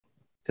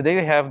Today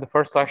we have the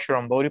first lecture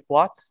on Bode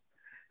plots.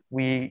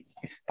 We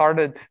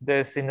started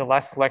this in the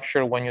last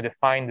lecture when you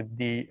defined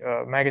the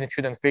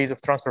magnitude and phase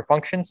of transfer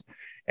functions.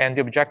 And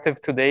the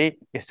objective today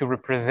is to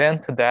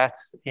represent that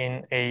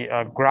in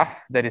a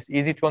graph that is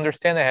easy to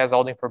understand and has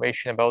all the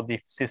information about the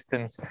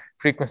system's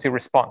frequency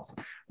response.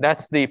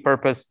 That's the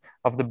purpose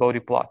of the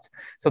Bode plot.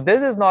 So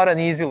this is not an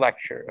easy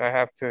lecture, I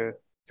have to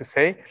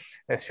say.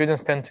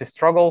 Students tend to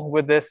struggle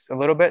with this a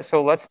little bit.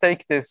 So let's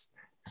take this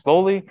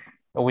slowly.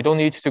 We don't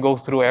need to go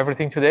through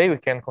everything today. We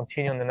can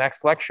continue in the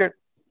next lecture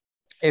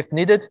if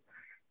needed.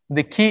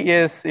 The key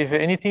is, if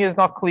anything is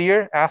not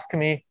clear, ask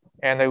me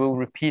and I will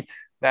repeat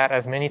that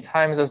as many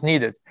times as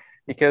needed,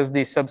 because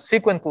the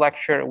subsequent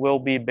lecture will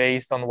be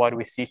based on what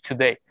we see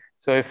today.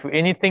 So if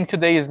anything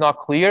today is not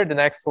clear, the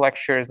next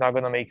lecture is not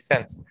going to make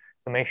sense.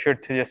 So make sure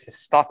to just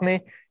stop me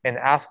and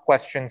ask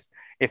questions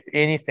if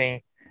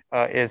anything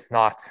is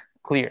not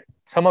clear.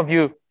 Some of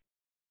you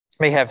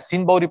may have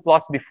seen Bode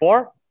plots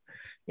before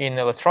in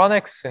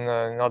electronics, in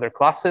other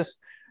classes.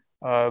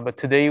 But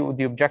today,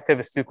 the objective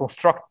is to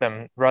construct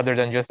them rather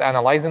than just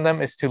analyzing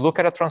them, is to look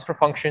at a transfer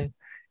function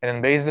and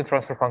then based on the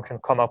transfer function,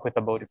 come up with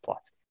a Bode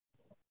plot.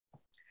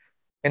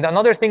 And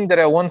another thing that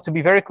I want to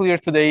be very clear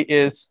today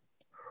is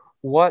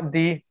what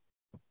is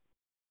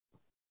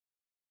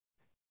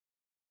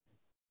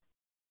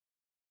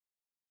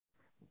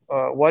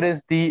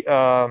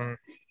the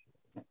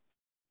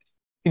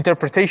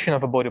interpretation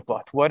of a Bode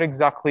plot. What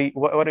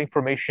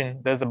information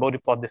does a Bode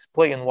plot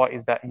display and why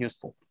is that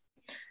useful?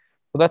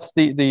 So that's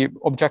the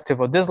objective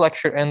of this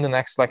lecture and the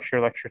next lecture,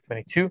 lecture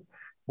 22,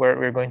 where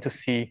we're going to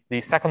see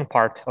the second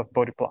part of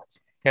Bode plots.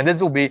 And this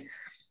will be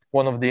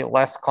one of the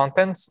last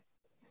contents.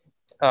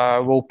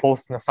 We'll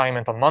post an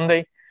assignment on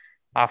Monday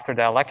after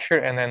that lecture.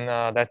 And then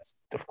that's,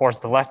 of course,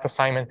 the last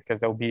assignment because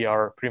that will be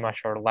pretty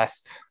much our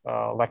last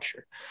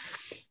lecture.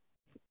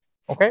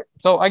 Okay,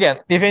 so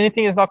again, if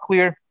anything is not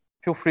clear,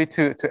 feel free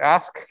to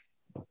ask.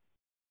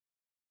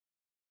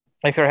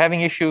 If you're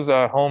having issues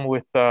at home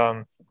with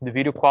the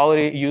video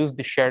quality, use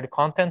the shared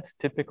content.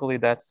 Typically,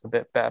 that's a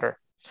bit better.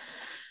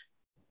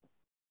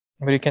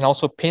 But you can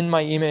also pin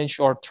my image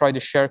or try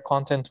to share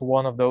content to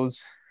one of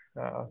those.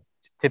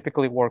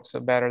 Typically works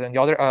better than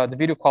the other. The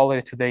video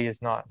quality today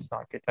is not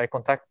good. I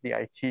contacted the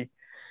IT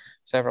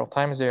several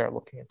times. They are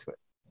looking into it.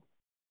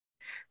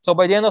 So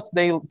by the end of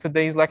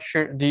today's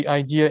lecture, the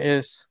idea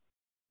is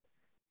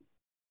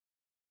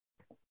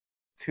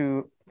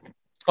to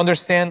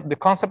understand the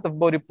concept of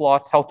Bode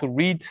plots, how to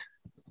read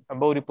a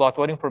Bode plot,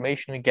 what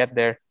information we get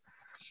there,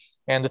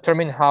 and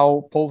determine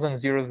how poles and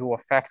zeros will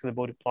affect the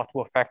Bode plot,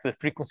 will affect the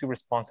frequency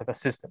response of a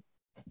system.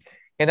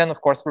 And then,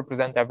 of course,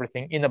 represent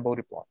everything in a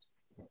Bode plot.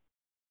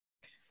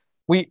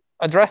 We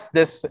addressed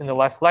this in the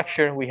last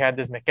lecture. We had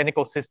this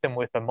mechanical system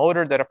with a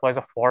motor that applies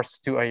a force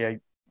to a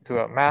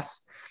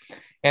mass.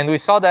 And we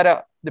saw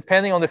that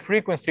depending on the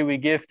frequency we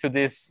give to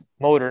this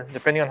motor,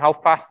 depending on how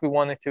fast we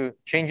want it to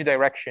change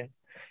direction,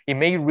 it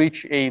may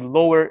reach a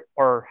lower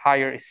or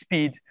higher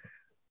speed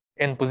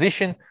and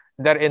position.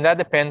 And that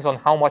depends on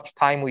how much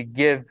time we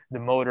give the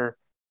motor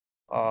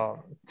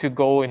to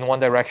go in one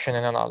direction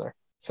and another.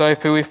 So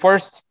if we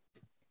first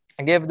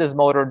give this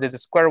motor this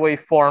square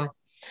wave form,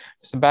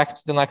 so back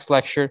to the next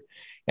lecture,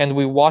 and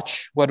we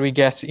watch what we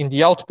get in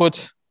the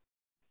output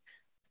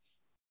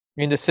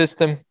in the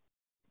system,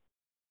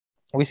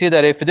 we see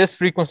that if this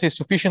frequency is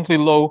sufficiently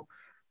low,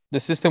 the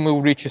system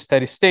will reach a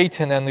steady state,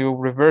 and then it will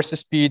reverse the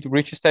speed,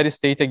 reach a steady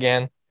state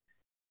again,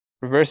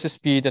 reverse the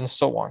speed, and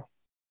so on.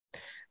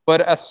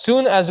 But as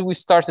soon as we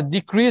start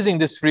decreasing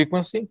this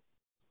frequency,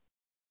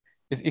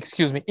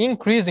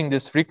 increasing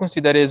this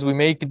frequency, that is, we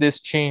make this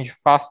change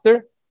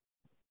faster,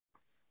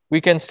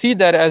 we can see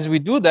that as we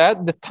do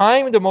that, the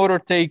time the motor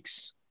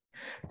takes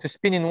to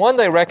spin in one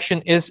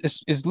direction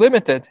is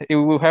limited. It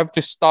will have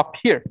to stop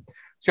here.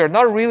 So you're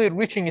not really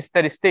reaching a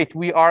steady state.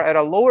 We are at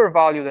a lower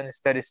value than a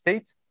steady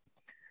state,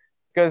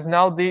 because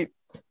now the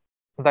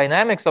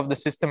dynamics of the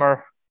system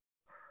are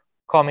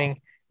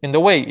coming in the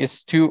way.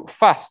 It's too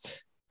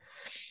fast.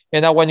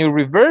 And now when you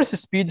reverse the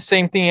speed,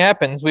 same thing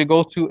happens. We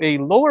go to a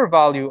lower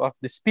value of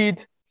the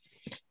speed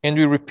and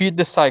we repeat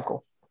the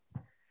cycle.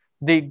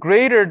 The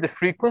greater the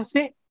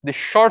frequency, the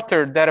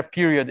shorter that a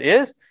period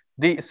is,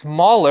 the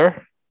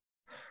smaller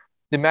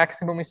the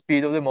maximum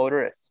speed of the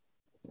motor is.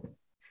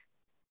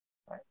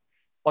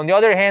 On the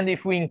other hand,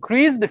 if we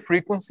increase the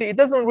frequency, it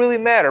doesn't really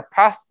matter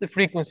past the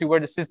frequency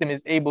where the system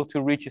is able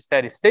to reach a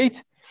steady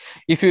state.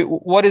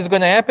 What is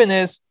going to happen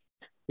is,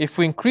 if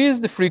we increase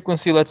the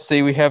frequency, let's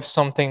say we have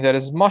something that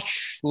is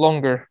much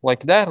longer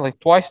like that, like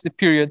twice the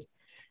period,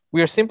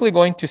 we are simply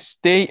going to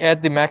stay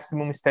at the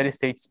maximum steady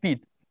state speed.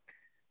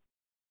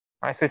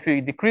 All right, so if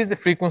we decrease the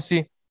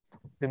frequency,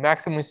 the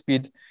maximum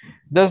speed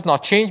does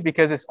not change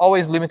because it's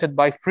always limited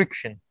by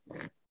friction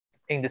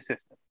in the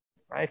system.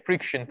 Right?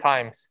 Friction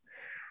times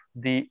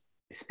the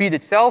speed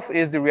itself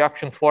is the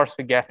reaction force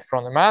we get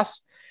from the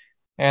mass,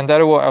 and that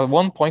will at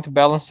one point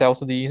balance out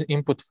the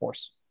input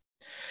force.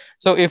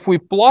 So if we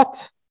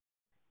plot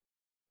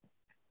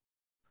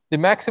the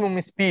maximum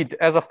speed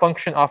as a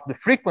function of the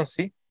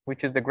frequency,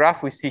 which is the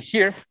graph we see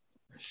here,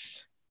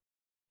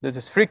 this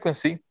is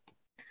frequency,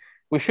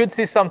 we should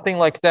see something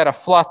like that, a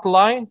flat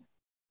line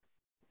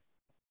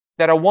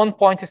that at one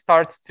point it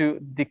starts to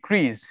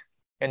decrease.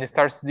 And it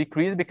starts to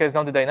decrease because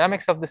now the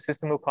dynamics of the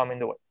system will come in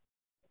the way.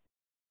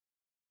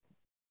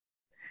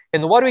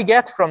 And what we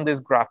get from this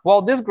graph?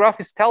 Well, this graph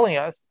is telling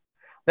us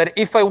that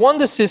if I want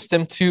the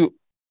system to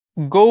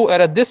go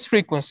at this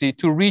frequency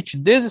to reach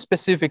this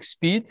specific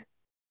speed,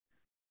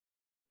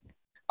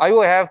 I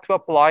will have to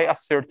apply a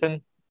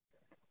certain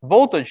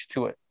voltage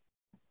to it.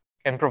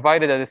 And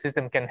provided that the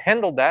system can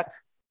handle that,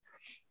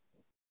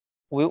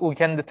 we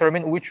can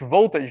determine which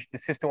voltage the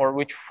system, or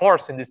which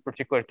force in this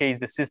particular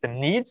case, the system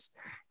needs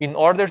in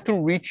order to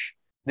reach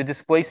the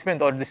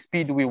displacement or the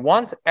speed we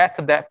want at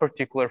that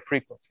particular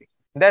frequency.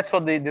 That's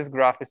what this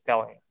graph is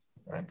telling us.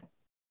 Right?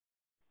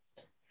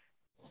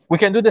 We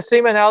can do the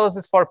same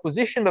analysis for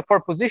position, but for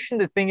position,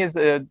 the thing is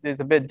a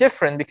bit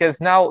different, because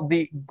now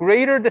the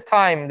greater the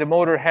time the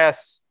motor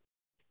has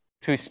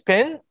to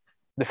spin,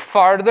 the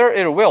farther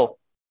it will.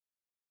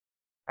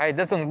 It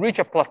doesn't reach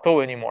a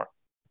plateau anymore.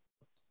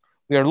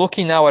 We are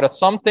looking now at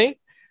something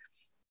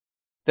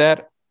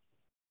that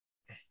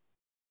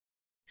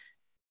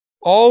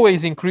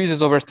always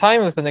increases over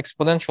time with an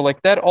exponential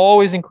like that,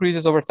 always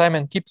increases over time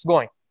and keeps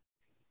going.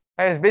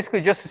 It's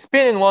basically just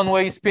spinning one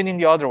way, spinning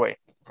the other way.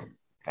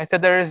 I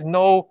said there is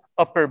no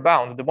upper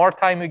bound. The more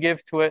time we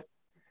give to it,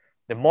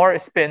 the more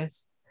it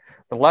spins.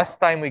 The less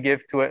time we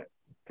give to it,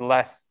 the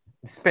less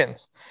it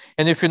spins.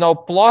 And if you now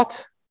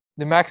plot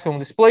the maximum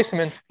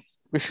displacement,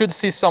 we should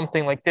see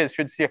something like this. We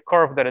should see a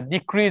curve that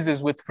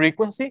decreases with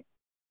frequency,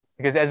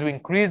 because as we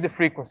increase the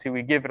frequency,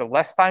 we give it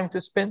less time to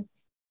spin.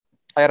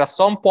 At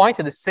some point,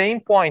 at the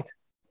same point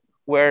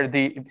where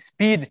the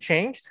speed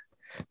changed,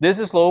 this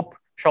slope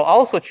shall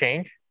also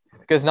change,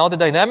 because now the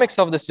dynamics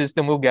of the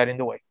system will get in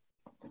the way.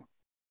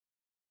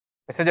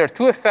 I said there are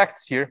two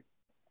effects here.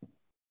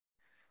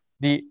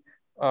 We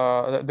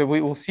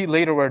will see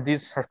later where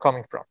these are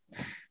coming from.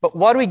 But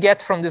what do we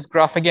get from this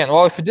graph again?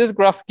 Well, if this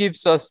graph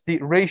gives us the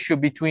ratio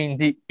between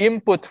the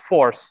input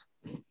force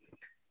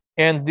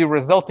and the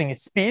resulting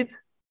speed,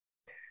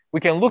 we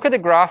can look at the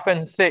graph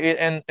and say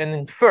and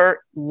infer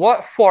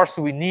what force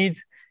we need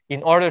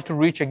in order to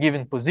reach a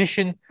given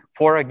position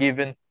for a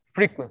given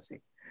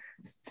frequency.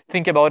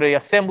 Think about an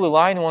assembly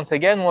line once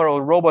again, where a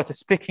robot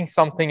is picking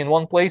something in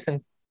one place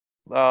and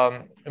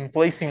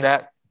placing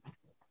that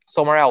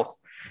somewhere else.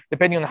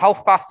 Depending on how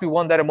fast we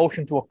want that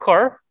motion to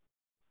occur,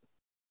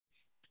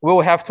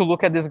 we'll have to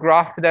look at this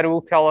graph that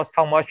will tell us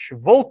how much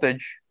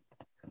voltage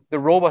the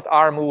robot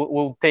arm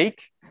will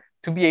take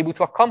to be able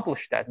to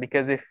accomplish that.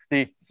 Because if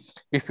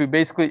we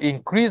basically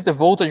increase the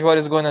voltage, what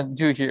is going to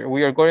do here?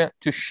 We are going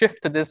to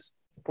shift this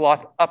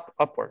plot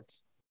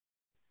upwards.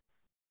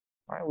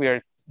 Right? We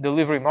are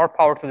delivering more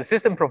power to the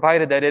system,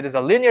 provided that it is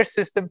a linear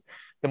system.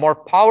 The more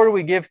power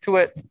we give to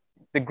it,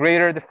 the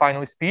greater the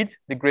final speed,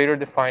 the greater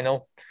the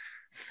final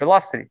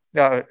velocity,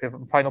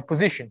 final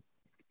position.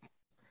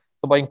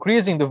 So by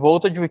increasing the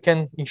voltage, we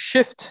can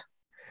shift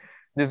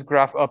this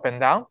graph up and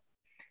down.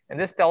 And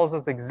this tells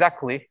us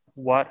exactly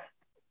what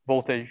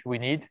voltage we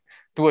need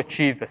to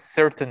achieve a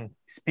certain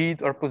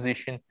speed or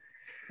position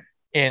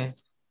in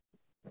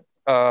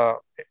at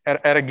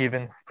a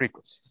given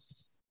frequency.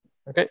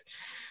 Okay,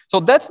 so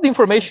that's the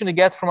information you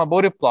get from a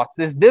Bode plot.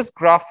 This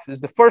graph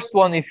is the first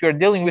one. If you're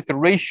dealing with the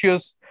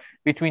ratios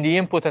between the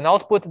input and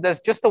output, that's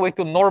just a way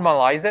to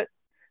normalize it.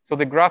 So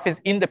the graph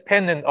is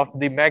independent of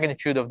the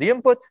magnitude of the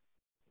input.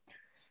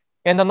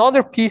 And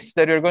another piece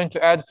that we're going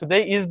to add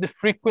today is the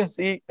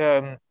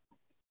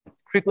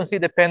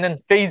frequency-dependent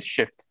phase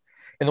shift.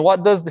 And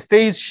what does the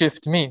phase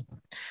shift mean?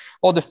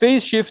 Well, the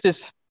phase shift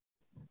is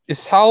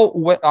how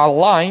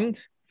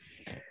aligned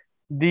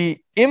the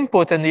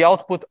input and the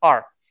output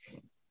are.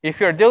 If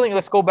you're dealing,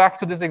 let's go back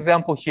to this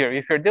example here.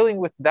 If you're dealing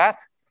with that,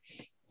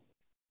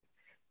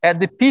 at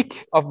the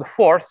peak of the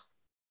force,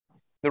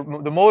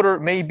 the motor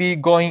may be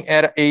going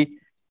at a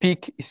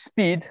peak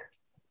speed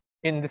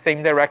in the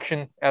same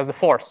direction as the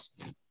force.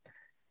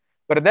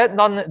 But that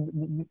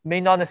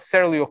may not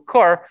necessarily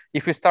occur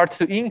if we start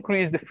to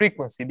increase the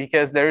frequency,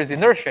 because there is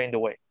inertia in the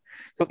way.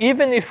 So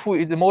even if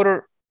the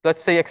motor,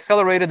 let's say,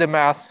 accelerated the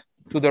mass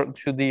to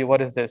the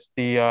what is this?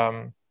 The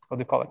what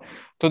do you call it?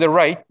 To the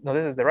right. No,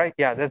 this is the right.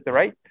 Yeah, that's the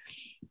right.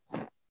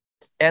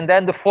 And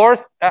then the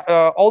force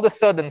all of a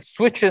sudden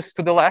switches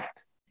to the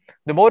left.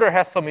 The motor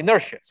has some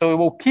inertia, so it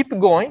will keep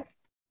going,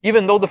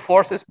 even though the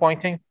force is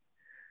pointing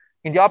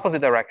in the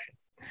opposite direction.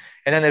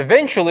 And then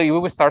eventually we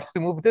will start to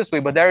move this way,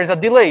 but there is a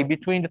delay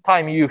between the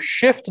time you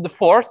shift the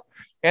force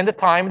and the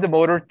time the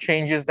motor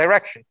changes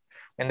direction.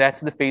 And that's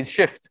the phase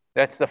shift.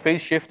 That's the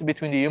phase shift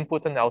between the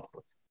input and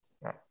output.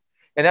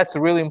 And that's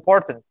really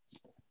important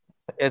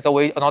as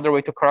another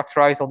way to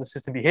characterize how the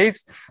system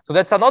behaves. So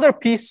that's another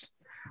piece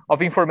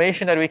of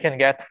information that we can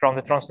get from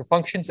the transfer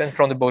functions and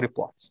from the Bode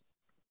plots.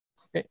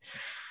 Okay.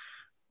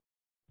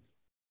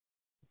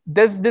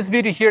 There's this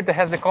video here that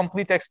has the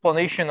complete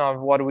explanation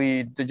of what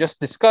we just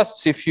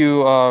discussed. If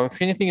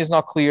anything is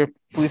not clear,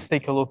 please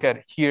take a look at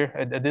it here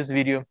at this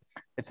video.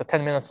 It's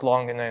 10 minutes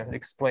long and it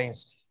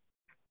explains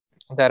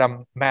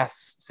data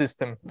mass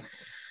system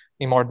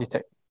in more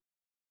detail.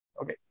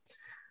 Okay,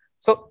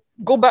 so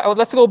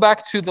let's go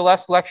back to the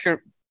last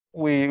lecture.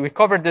 We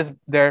covered this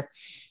there,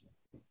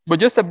 but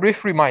just a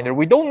brief reminder,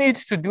 we don't need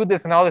to do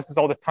this analysis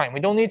all the time. We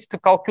don't need to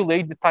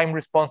calculate the time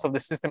response of the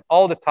system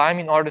all the time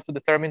in order to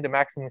determine the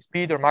maximum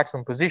speed or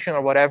maximum position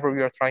or whatever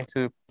we are trying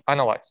to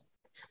analyze.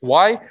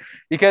 Why?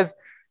 Because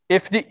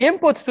if the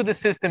input to the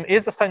system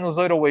is a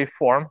sinusoidal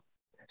waveform,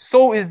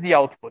 so is the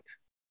output.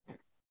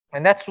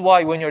 And that's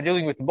why when you're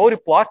dealing with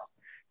Bode plots,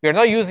 we're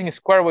not using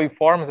square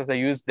waveforms as I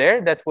used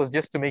there. That was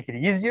just to make it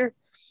easier.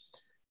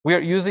 We are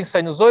using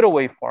sinusoidal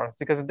waveforms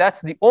because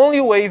that's the only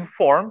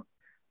waveform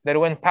that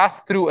when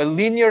passed through a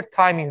linear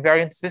time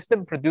invariant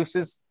system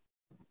produces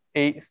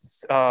a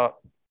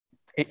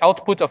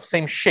output of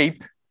same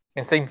shape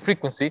and same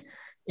frequency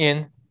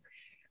in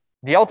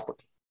the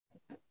output.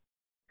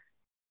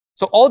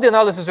 So all the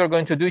analysis we're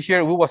going to do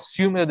here, we will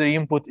assume that the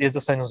input is a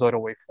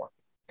sinusoidal waveform.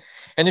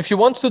 And if you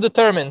want to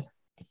determine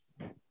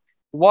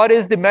what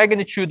is the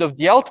magnitude of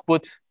the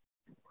output,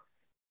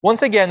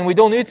 once again, we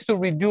don't need to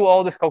redo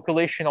all this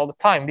calculation all the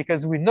time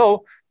because we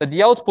know that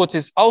the output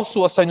is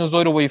also a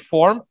sinusoidal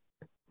waveform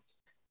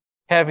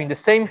having the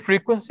same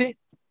frequency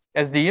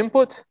as the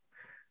input,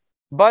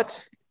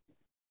 but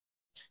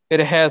it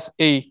has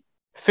a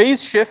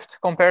phase shift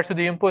compared to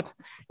the input,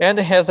 and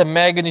it has a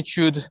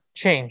magnitude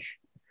change,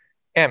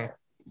 m.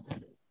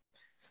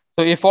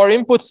 So if our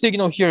input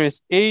signal here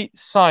is a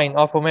sine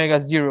of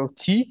omega 0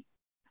 t,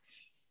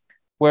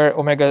 where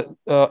omega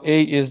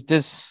a is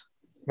this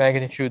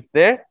magnitude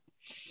there,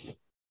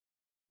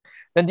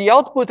 then the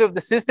output of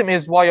the system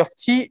is y of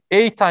t,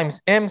 a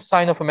times m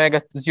sine of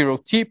omega 0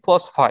 t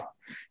plus phi.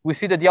 We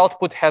see that the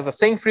output has the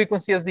same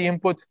frequency as the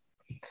input.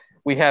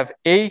 We have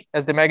a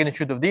as the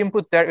magnitude of the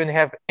input there, and we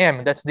have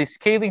m, that's the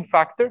scaling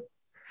factor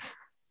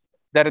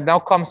that now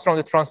comes from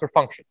the transfer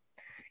function.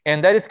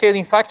 And that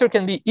scaling factor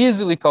can be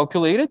easily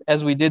calculated,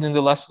 as we did in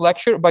the last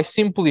lecture, by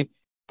simply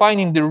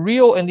finding the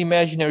real and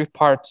imaginary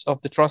parts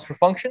of the transfer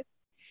function,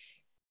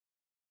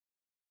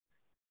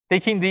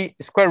 taking the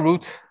square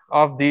root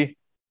of the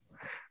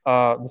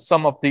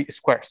sum of the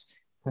squares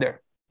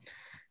there.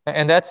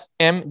 And that's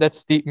m,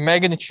 that's the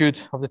magnitude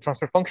of the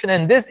transfer function.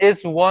 And this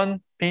is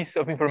one piece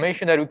of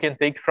information that we can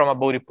take from a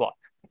Bode plot.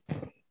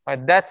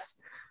 Right, that's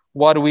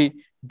what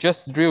we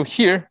just drew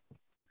here.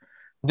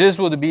 This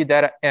would be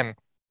data m,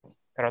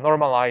 data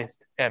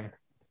normalized m.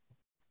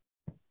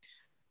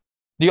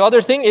 The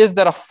other thing is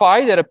that a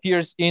phi that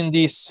appears in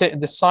the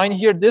sign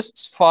here,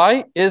 this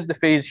phi is the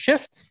phase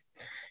shift.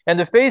 And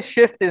the phase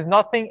shift is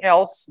nothing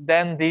else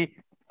than the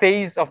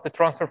phase of the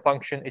transfer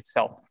function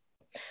itself.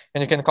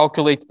 And you can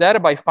calculate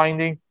that by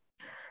finding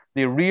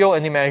the real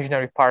and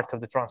imaginary part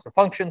of the transfer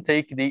function.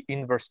 Take the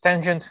inverse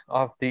tangent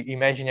of the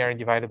imaginary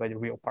divided by the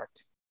real part.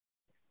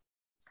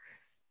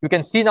 You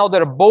can see now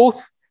that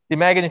both the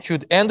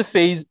magnitude and the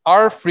phase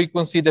are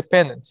frequency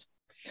dependent.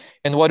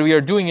 And what we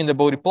are doing in the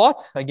Bode plot,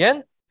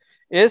 again,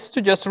 is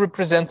to just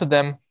represent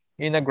them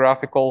in a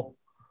graphical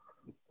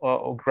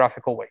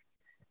way.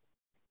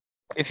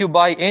 If you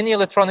buy any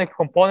electronic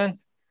component,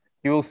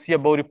 you will see a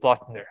Bode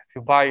plot in there. If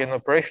you buy an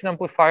operation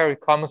amplifier,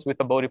 it comes with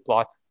a Bode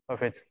plot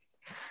of its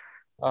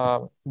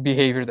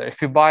behavior there.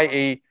 If you buy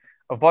a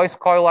voice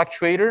coil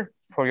actuator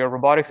for your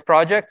robotics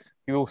project,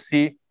 you will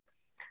see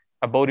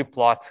a Bode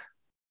plot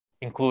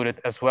included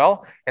as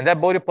well. And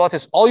that Bode plot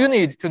is all you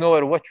need to know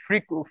at what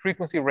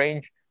frequency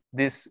range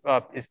this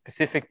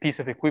specific piece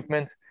of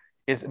equipment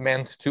is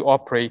meant to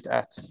operate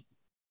at.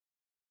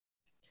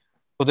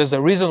 So there's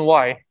a reason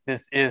why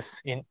this is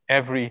in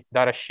every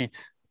data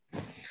sheet,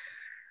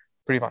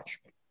 pretty much.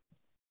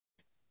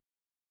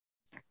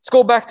 Let's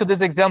go back to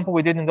this example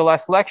we did in the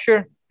last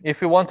lecture.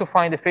 If we want to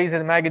find the phase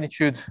and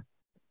magnitude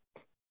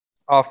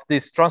of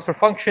this transfer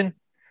function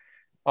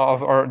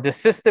or the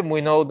system,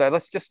 we know that,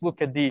 let's just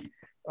look at the,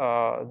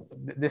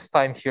 this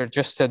time here,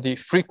 just at the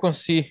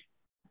frequency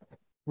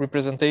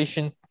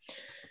representation.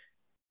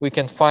 We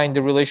can find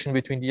the relation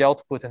between the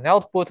output and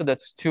output.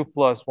 That's 2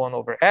 plus 1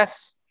 over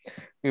s.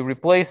 We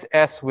replace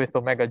s with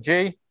omega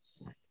j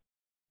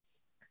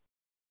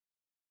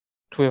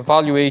to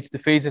evaluate the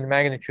phase and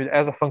magnitude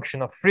as a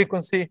function of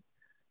frequency.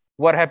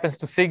 What happens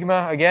to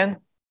sigma again?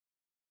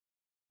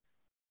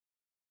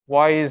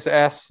 Why is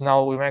s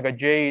now omega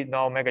j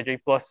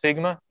plus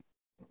sigma?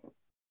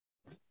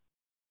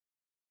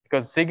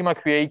 Because sigma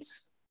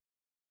creates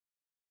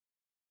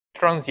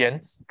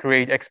transients,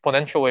 create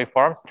exponential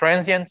waveforms.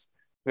 Transients,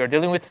 we are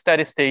dealing with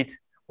steady state.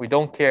 We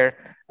don't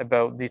care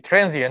about the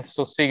transients,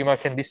 so sigma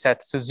can be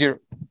set to 0.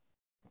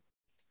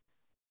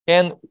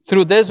 And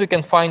through this, we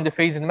can find the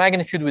phase and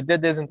magnitude. We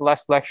did this in the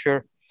last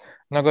lecture.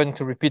 I'm not going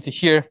to repeat it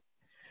here,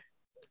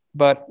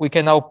 but we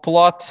can now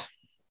plot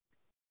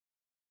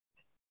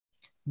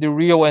the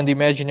real and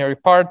imaginary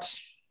parts.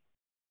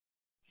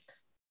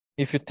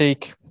 If you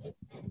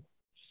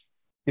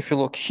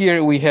look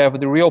here, we have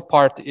the real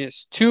part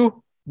is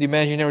 2. The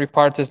imaginary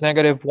part is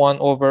 -1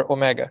 over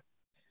omega.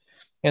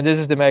 And this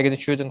is the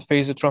magnitude and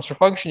phase of transfer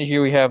function.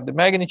 Here we have the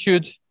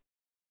magnitude,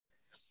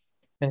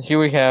 and here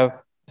we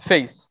have the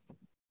phase.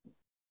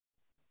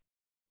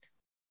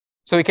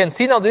 So we can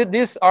see now that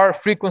these are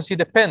frequency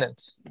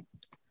dependent.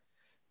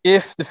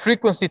 If the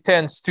frequency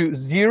tends to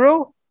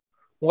 0,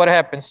 what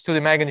happens to the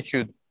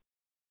magnitude?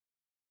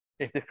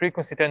 If the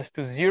frequency tends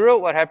to 0,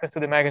 what happens to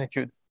the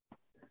magnitude?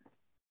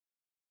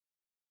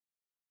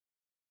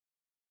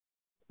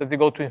 Does it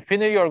go to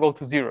infinity or go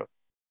to 0?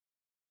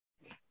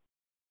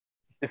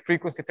 The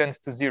frequency tends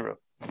to 0.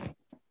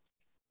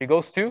 It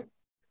goes to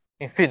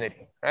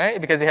infinity, right?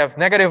 Because you have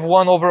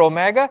 -1 over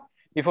omega.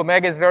 If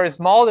omega is very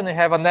small, then you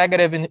have a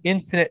negative and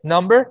infinite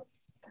number.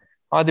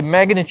 The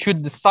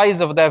magnitude, the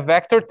size of that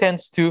vector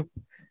tends to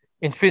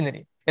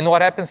infinity. And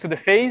what happens to the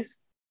phase?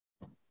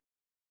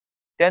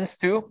 Phase tends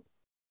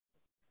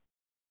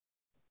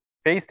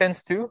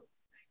to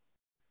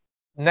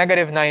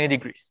 -90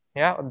 degrees.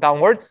 Yeah,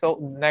 downwards, so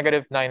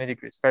 -90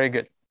 degrees. Very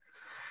good.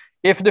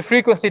 If the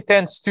frequency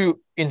tends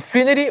to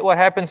infinity, what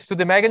happens to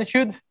the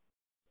magnitude?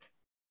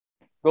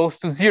 Goes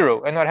to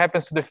 0. And what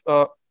happens to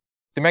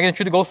the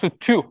magnitude goes to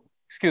 2.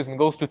 Excuse me,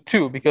 goes to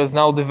 2, because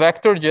now the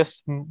vector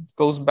just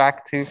goes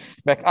back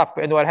up.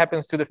 And what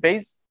happens to the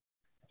phase?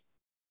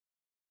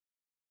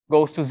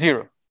 Goes to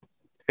 0.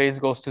 Phase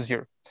goes to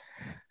 0.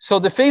 So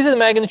the phase and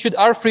magnitude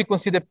are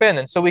frequency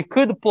dependent. So we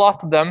could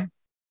plot them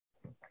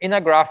in a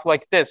graph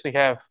like this. We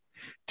have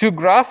two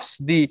graphs.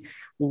 The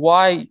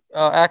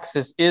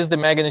y-axis is the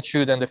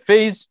magnitude and the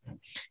phase,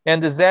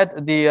 and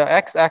the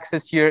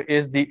x-axis here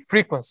is the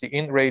frequency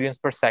in radians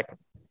per second.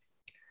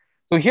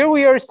 So here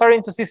we are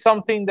starting to see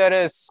something that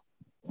is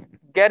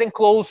getting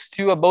close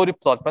to a Bode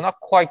plot, but not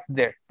quite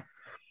there.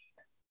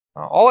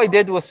 All I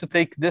did was to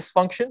take this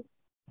function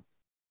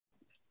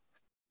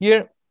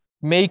here,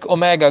 make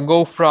omega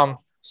go from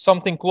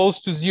something close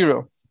to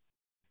 0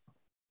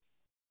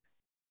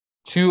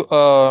 to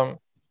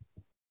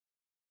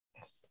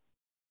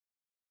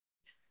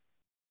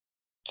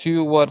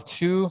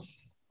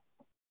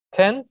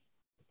 10,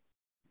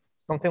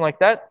 something like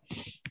that,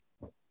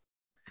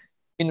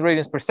 in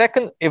radians per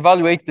second,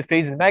 evaluate the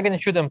phase and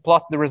magnitude, and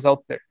plot the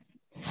result there.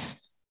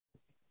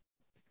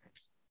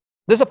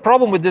 There's a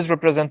problem with this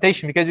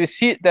representation, because we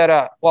see that,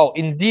 well,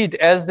 indeed,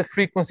 as the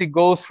frequency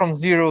goes from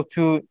 0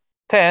 to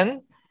 10,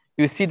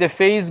 you see the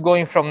phase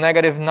going from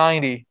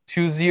 -90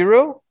 to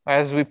 0,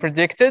 as we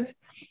predicted,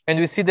 and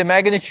we see the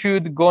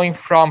magnitude going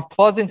from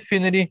plus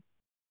infinity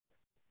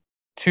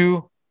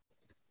to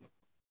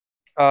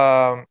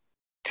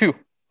 2,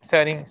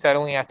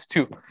 settling at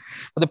 2.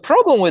 But the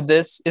problem with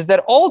this is that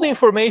all the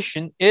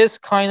information is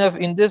kind of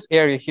in this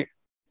area here.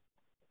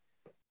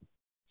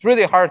 It's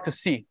really hard to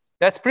see.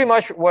 That's pretty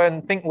much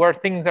where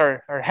things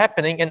are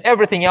happening, and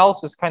everything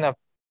else is kind of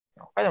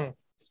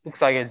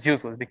looks like it's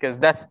useless, because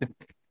that's the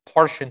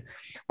portion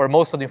where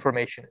most of the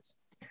information is.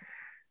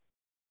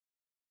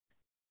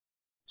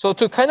 So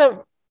to kind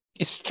of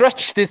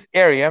stretch this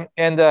area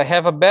and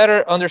have a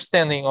better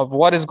understanding of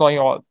what is going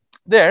on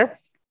there,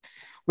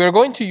 we're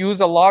going to use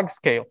a log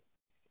scale.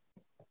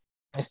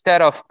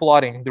 Instead of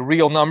plotting the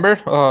real number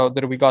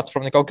that we got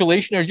from the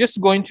calculation, we're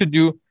just going to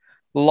do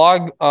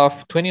log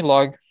of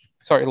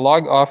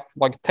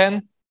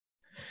 10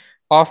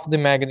 of the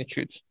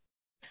magnitude.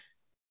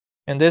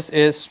 And this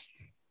is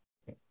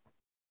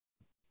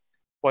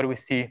what we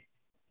see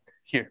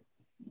here.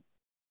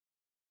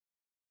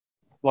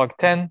 Log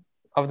 10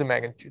 of the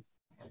magnitude.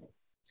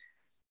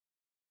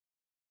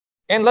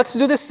 And let's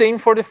do the same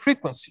for the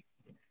frequency.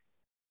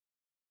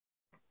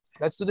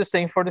 Let's do the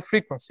same for the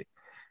frequency.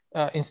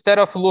 Instead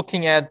of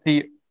looking at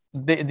a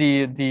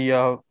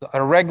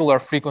regular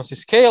frequency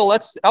scale,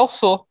 let's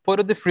also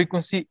put the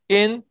frequency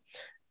in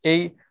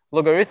a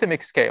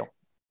logarithmic scale.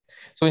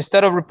 So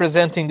instead of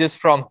representing this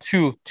from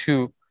 2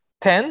 to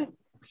 10,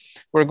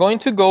 we're going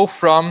to go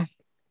from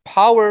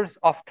powers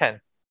of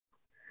 10.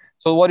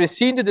 So what you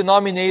see in the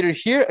denominator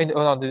here,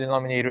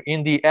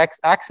 in the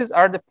x-axis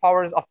are the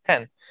powers of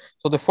 10.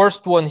 So the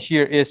first one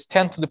here is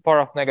 10 to the power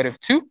of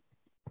 -2.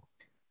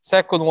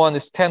 Second one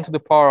is 10 to the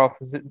power of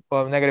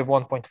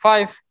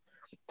 -1.5,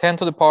 10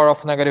 to the power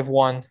of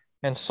 -1,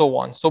 and so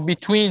on. So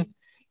between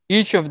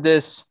each of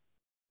these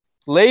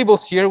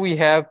labels here, we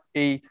have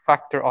a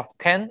factor of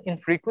 10 in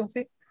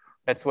frequency.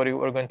 That's what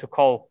we're going to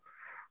call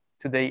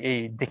today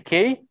a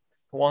decay,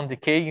 one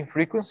decay in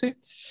frequency.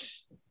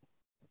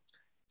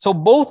 So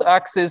both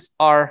axes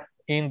are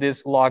in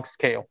this log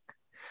scale.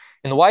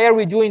 And why are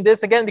we doing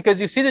this? Again, because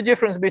you see the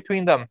difference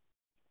between them.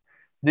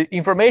 The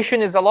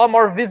information is a lot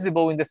more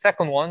visible in the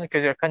second one,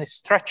 because you're kind of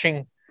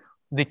stretching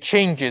the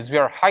changes. We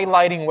are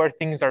highlighting where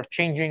things are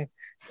changing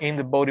in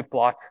the Bode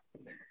plot.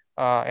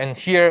 And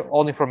here,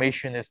 all the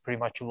information is pretty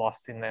much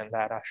lost in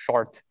that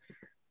short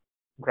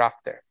graph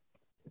there.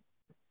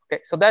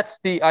 Okay, so that's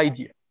the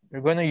idea.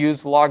 We're going to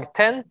use log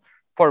 10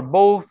 for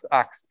both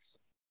axes.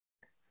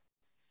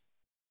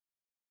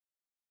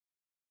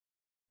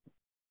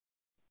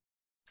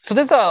 So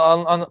there's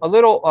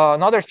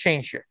another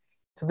change here.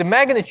 So the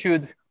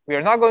magnitude, we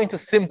are not going to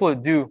simply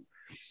do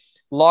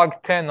log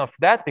 10 of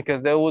that,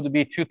 because that would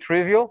be too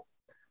trivial.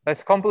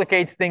 Let's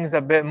complicate things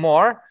a bit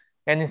more.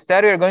 And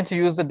instead, we are going to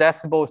use the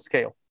decibel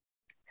scale.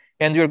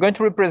 And we are going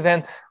to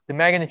represent the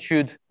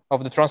magnitude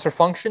of the transfer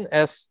function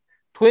as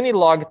 20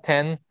 log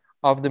 10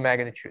 of the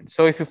magnitude.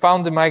 So if you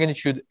found the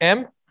magnitude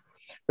m,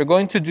 we're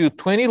going to do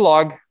 20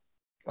 log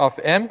of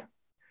m,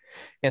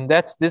 and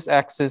that's this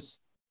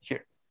axis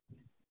here.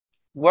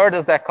 Where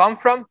does that come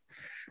from?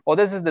 Well,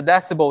 this is the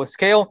decibel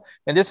scale,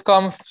 and this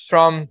comes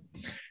from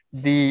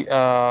the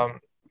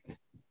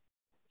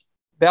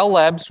Bell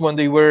Labs when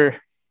they were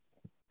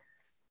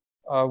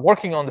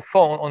working on the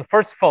phone, on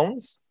first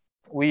phones.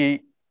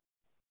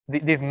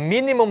 The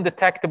minimum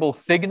detectable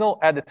signal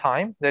at the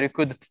time that you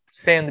could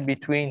send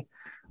between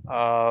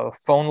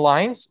phone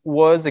lines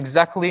was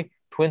exactly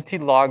 20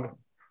 log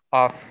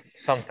of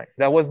something.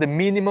 That was the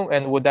minimum,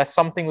 and that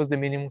something was the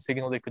minimum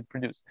signal they could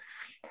produce.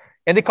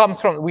 And it comes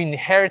from, we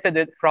inherited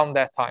it from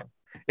that time.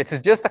 It's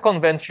just a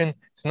convention.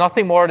 It's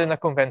nothing more than a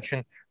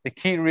convention. The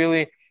key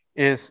really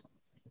is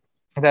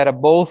that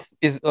both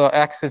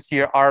axes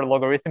here are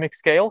logarithmic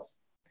scales.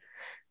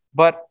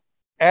 But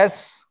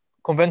as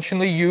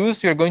conventionally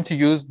used, you're going to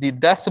use the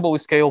decibel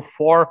scale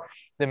for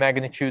the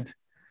magnitude,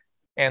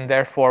 and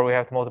therefore we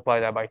have to multiply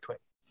that by 20.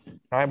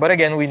 All right? But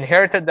again, we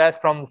inherited that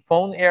from the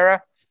phone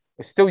era.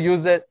 We still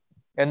use it,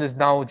 and it's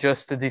now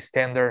just the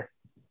standard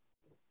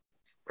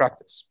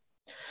practice.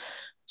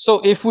 So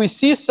if we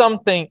see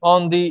something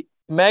on the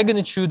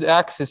magnitude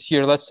axis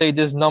here, let's say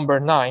this number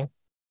 9,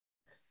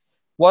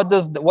 what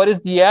is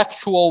the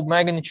actual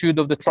magnitude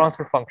of the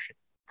transfer function?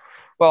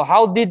 Well,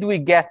 how did we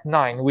get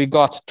 9? We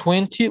got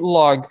 20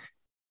 log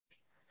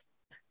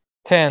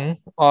 10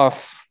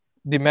 of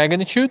the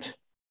magnitude,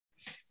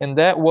 and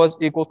that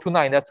was equal to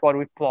 9. That's what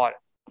we plotted.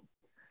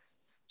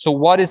 So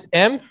what is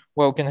m?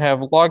 Well, we can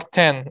have log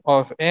 10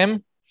 of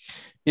m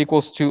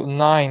equals to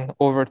 9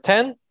 over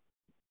 10.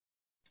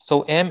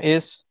 So m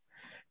is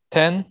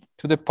 10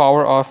 to the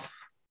power of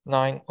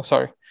 9,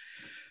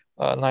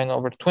 9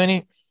 over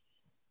 20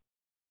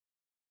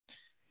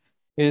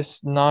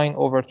 is 9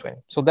 over 20.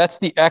 So that's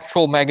the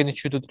actual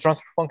magnitude of the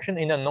transfer function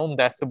in a known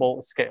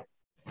decibel scale.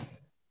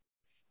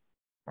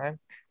 Right?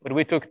 But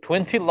we took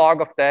 20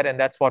 log of that, and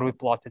that's what we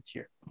plotted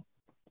here.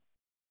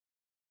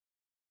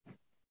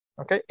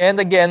 Okay, and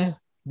again,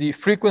 the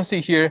frequency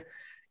here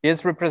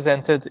is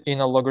represented in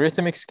a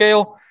logarithmic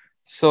scale.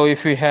 So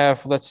if we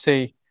have, let's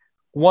say,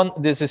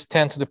 this is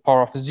 10 to the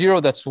power of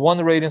 0, that's 1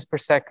 radians per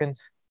second.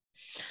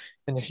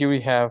 And here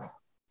we have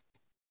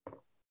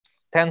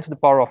 10 to the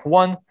power of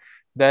 1,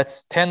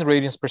 that's 10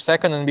 radians per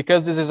second. And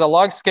because this is a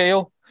log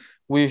scale,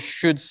 we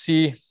should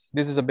see,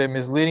 this is a bit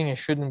misleading, it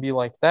shouldn't be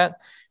like that.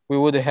 We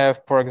would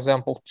have, for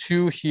example,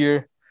 2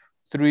 here,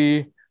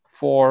 3,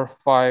 4,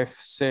 5,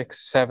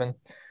 6, 7.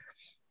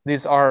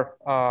 These are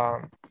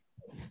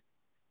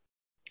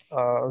 0.2,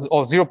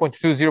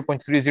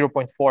 0.3,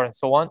 0.4, and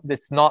so on.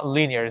 It's not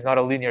linear. It's not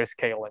a linear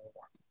scale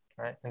anymore,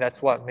 right? And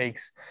that's what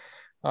makes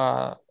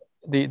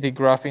the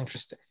graph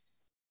interesting.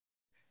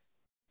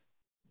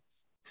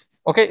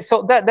 Okay,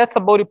 so that's a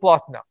Bode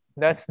plot now.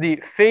 That's the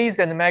phase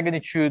and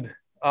magnitude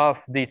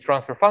of the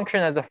transfer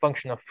function as a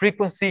function of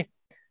frequency.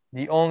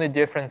 The only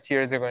difference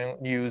here is they're going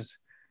to use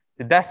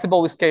the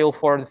decibel scale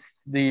for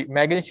the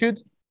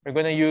magnitude. We're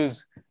going to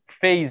use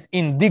phase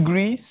in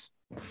degrees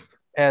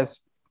as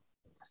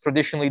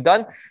traditionally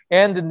done.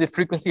 And then the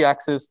frequency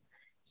axis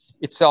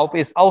itself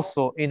is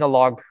also in a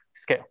log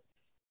scale.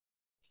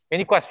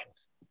 Any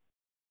questions?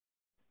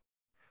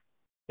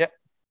 Yeah.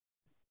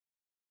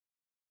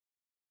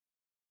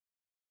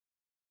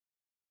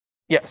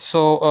 Yeah,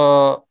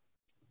 so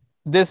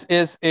this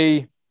is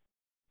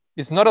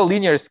it's not a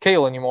linear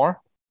scale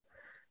anymore.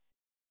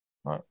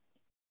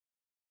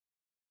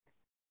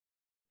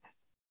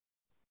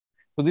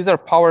 So these are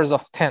powers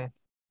of 10.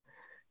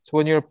 So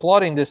when you're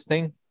plotting this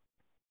thing,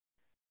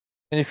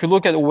 and if you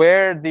look at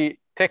where the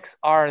ticks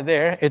are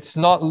there, it's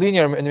not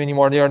linear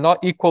anymore. They are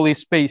not equally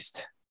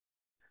spaced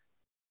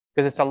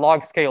because it's a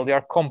log scale. They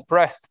are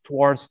compressed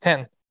towards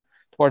 10,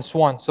 towards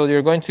 1. So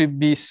they're going to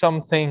be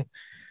something,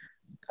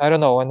 I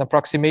don't know, an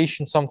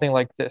approximation, something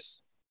like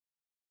this.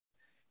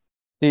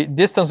 The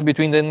distance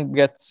between them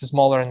gets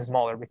smaller and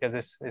smaller because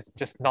it's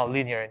just not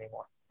linear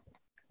anymore,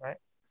 right?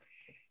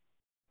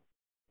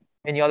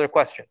 Any other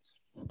questions?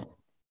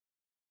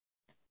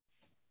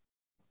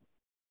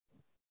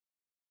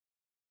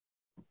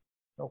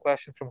 No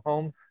question from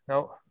home?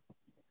 No?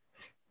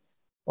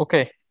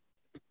 Okay.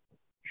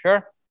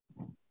 Sure?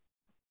 All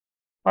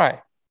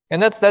right.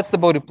 And that's the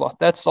Bode plot.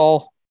 That's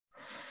all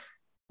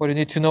what you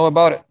need to know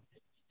about it.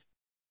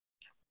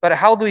 But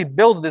how do we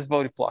build this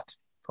Bode plot?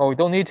 Well, we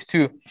don't need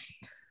to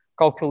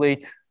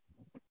calculate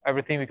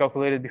everything we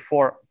calculated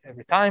before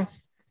every time.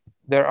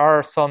 There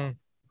are some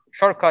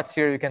shortcuts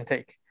here you can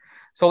take.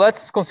 So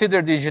let's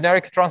consider the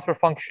generic transfer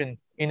function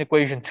in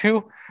equation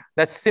 2.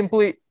 That's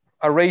simply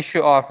a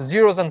ratio of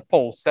zeros and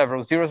poles,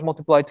 several zeros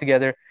multiplied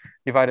together,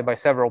 divided by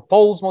several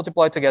poles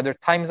multiplied together,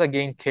 times a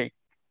gain k,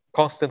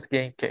 constant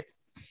gain k.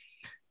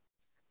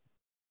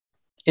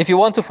 If you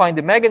want to find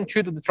the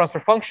magnitude of the transfer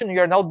function, you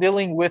are now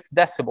dealing with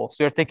decibels.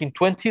 So you're taking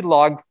 20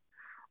 log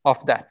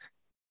of that.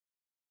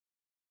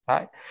 All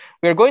right.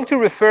 We are going to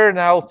refer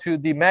now to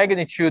the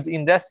magnitude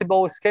in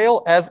decibel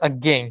scale as a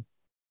gain.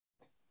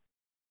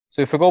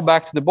 So if we go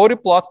back to the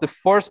Bode plot, the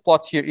first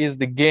plot here is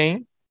the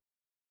gain.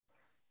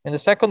 And the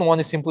second one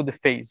is simply the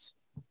phase.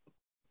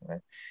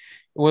 Right?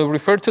 We'll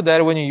refer to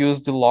that when you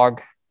use the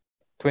log,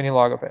 20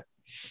 log of it.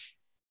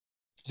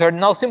 So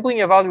now simply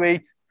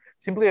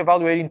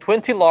evaluating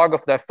 20 log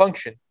of that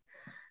function.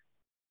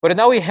 But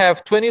now we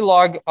have 20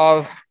 log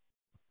of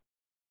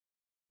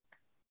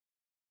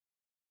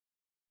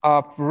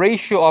a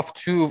ratio of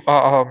two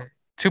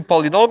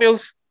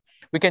polynomials.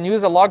 We can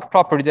use a log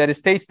property that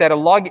states that a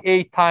log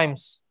A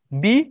times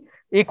B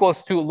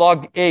equals to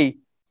log A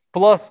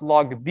plus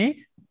log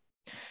B.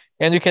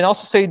 And you can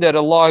also say that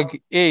a log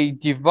A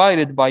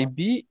divided by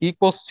B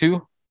equals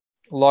to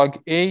log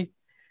A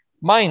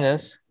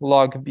minus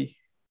log B.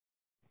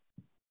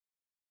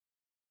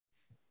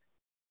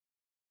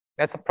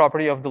 That's a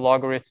property of the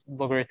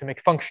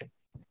logarithmic function.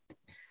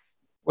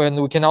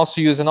 When we can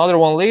also use another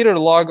one later,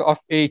 log of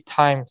A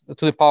times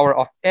to the power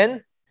of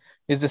n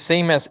is the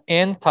same as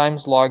n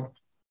times log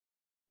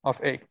of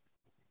A.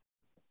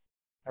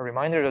 A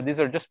reminder that these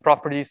are just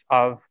properties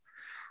of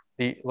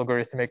the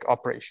logarithmic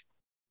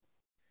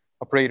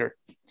operator.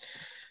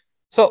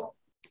 So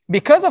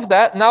because of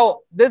that, now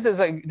this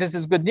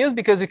is good news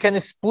because you can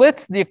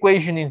split the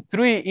equation in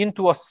three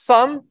into a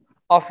sum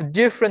of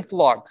different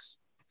logs.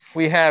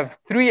 We have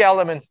three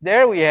elements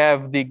there. We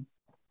have the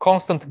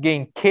constant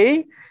gain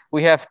k,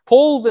 we have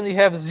poles, and we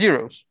have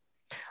zeros.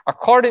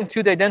 According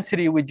to the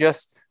identity we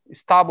just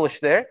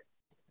established there,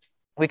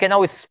 we can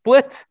now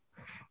split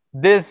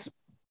this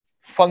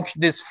function,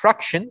 this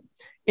fraction,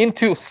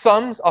 into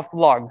sums of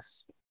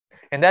logs.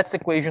 And that's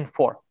equation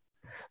 4.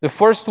 The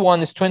first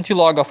one is 20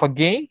 log of a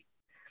gain,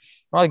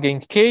 gain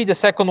k. The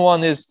second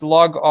one is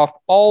log of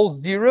all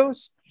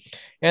zeros.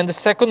 And the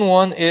second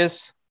one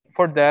is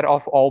for that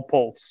of all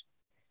poles.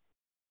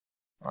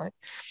 Right.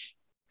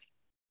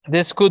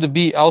 This could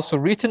be also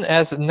written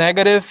as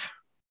negative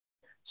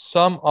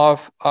sum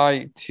of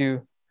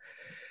I2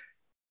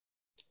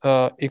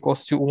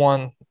 equals to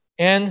 1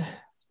 and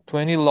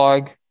 20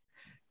 log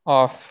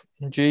of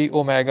j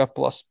omega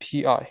plus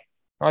pi.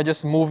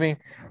 Just moving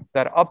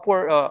that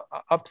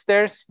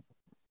upstairs.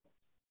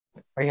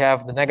 We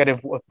have the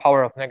negative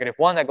power of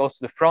 -1 that goes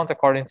to the front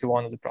according to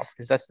one of the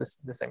properties. That's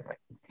the same thing.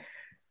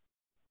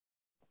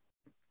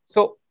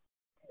 So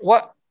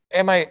what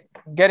am I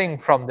getting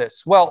from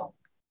this? Well,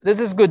 this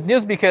is good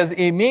news because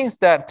it means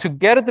that to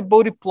get the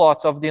Bode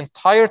plot of the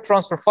entire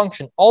transfer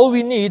function, all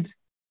we need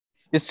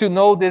is to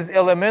know these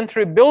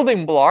elementary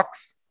building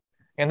blocks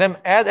and then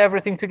add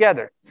everything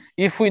together.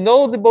 If we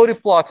know the Bode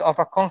plot of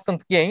a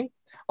constant gain,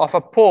 of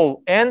a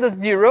pole and a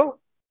zero,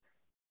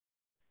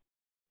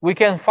 we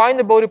can find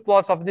the Bode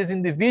plots of these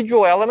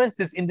individual elements,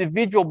 these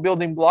individual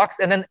building blocks,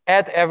 and then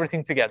add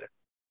everything together.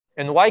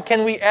 And why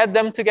can we add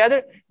them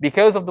together?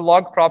 Because of the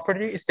log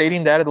property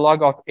stating that the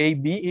log of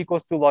AB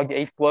equals to log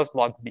A plus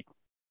log B.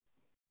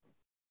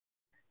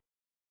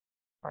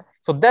 Right.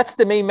 So that's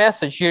the main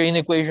message here in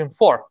equation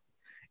 4.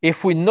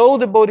 If we know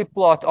the Bode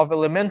plot of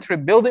elementary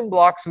building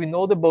blocks, we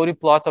know the Bode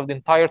plot of the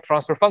entire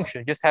transfer function.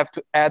 You just have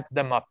to add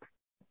them up.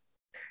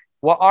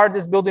 What are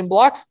these building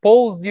blocks?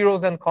 Poles,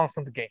 zeros, and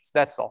constant gains.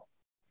 That's all.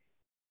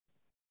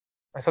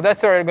 And so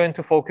that's what we're going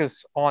to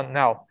focus on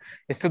now,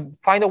 is to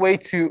find a way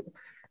to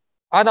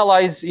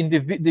analyze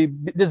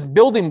these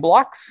building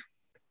blocks,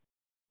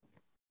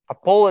 a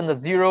pole and a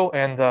zero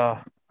and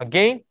a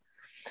gain.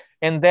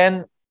 And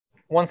then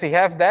once we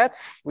have that,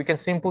 we can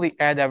simply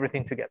add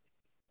everything together.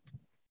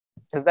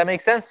 Does that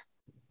make sense?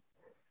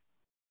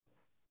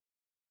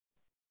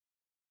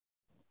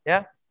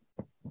 Yeah?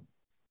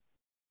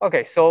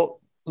 Okay,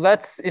 so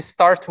let's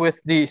start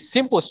with the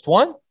simplest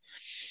one,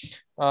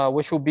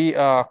 which will be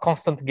a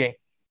constant gain.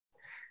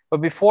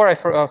 But before I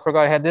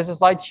forgot I had this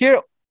slide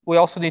here, we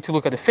also need to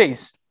look at the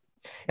phase.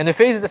 And the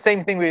phase is the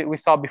same thing we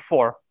saw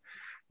before.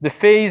 The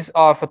phase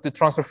of the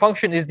transfer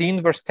function is the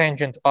inverse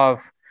tangent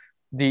of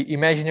the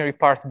imaginary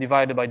part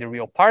divided by the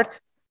real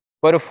part.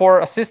 But for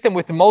a system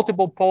with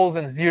multiple poles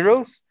and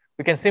zeros,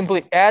 we can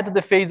simply add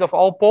the phase of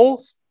all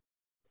poles,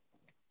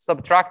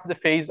 subtract the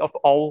phase of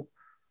all,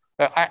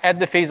 add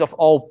the phase of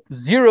all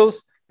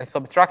zeros, and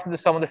subtract the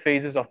sum of the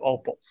phases of all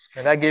poles.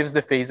 And that gives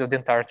the phase of the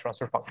entire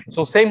transfer function.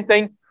 So same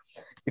thing,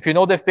 if you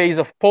know the phase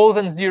of poles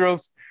and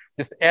zeros,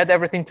 just add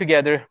everything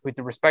together with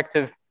the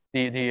respective,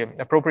 the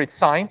appropriate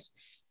signs,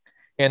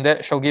 and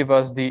that shall give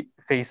us the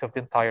phase of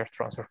the entire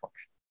transfer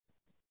function.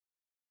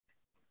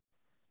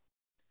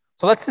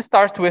 So let's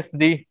start with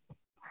the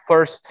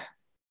first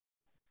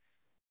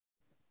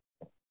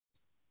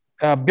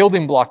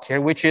building block here,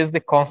 which is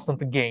the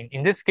constant gain.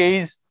 In this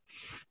case,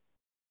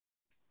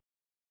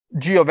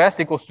 g of s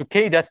equals to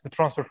k, that's the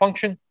transfer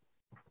function.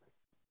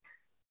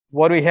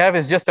 What we have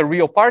is just a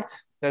real part.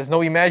 There's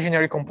no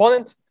imaginary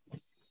component.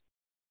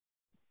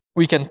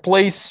 We can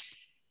place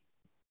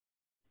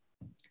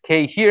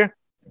k here.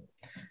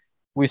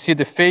 We see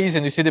the phase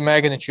and we see the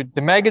magnitude.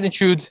 The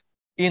magnitude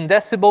in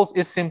decibels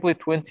is simply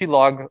 20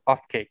 log of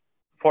k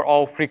for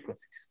all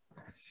frequencies.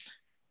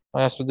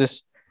 That's what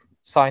this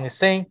sign is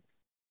saying,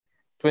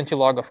 20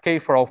 log of k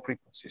for all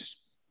frequencies.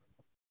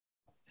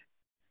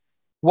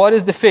 What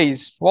is the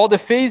phase? Well, the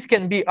phase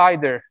can be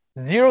either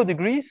 0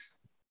 degrees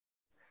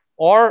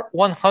or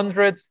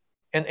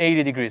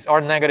 180 degrees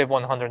or negative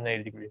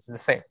 180 degrees. It's the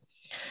same.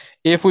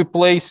 If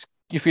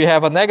you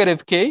have a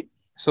negative k,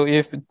 so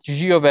if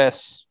g of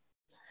s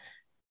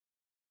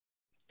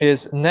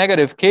is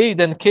negative k,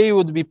 then k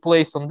would be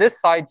placed on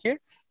this side here.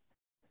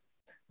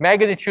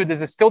 Magnitude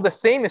is still the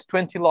same as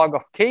 20 log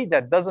of k.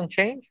 That doesn't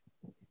change.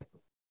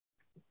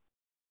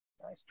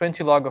 It's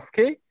 20 log of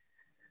k.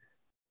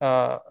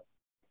 The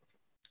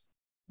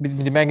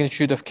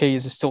magnitude of k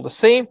is still the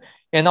same.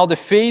 And now the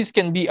phase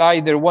can be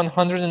either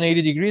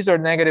 180 degrees or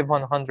negative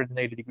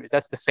 180 degrees.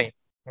 That's the same.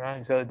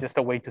 Right? So just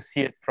a way to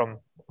see it from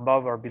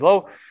above or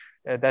below.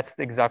 That's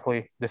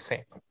exactly the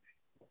same.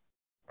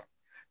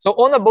 So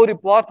on a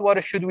Bode plot,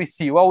 what should we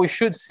see? Well, we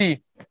should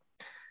see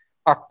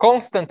a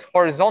constant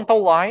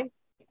horizontal line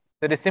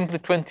that is simply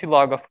 20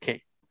 log of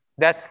k.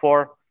 That's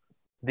for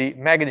the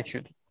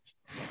magnitude.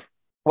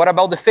 What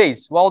about the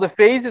phase? Well, the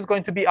phase is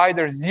going to be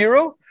either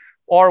 0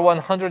 or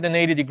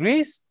 180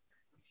 degrees.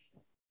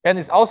 And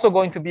it's also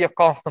going to be a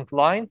constant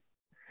line.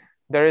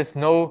 There is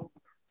no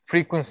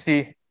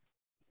frequency.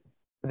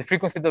 The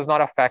frequency does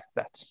not affect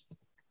that.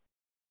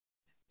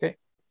 Okay.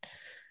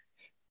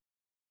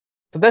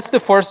 So that's the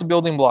first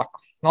building block.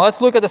 Now let's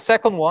look at the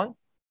second one.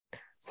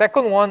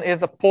 Second one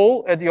is a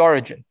pole at the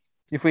origin.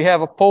 If we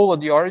have a pole at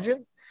the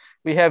origin,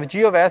 we have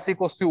g of s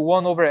equals to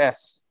 1 over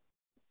s,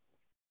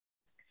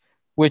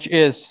 which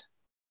is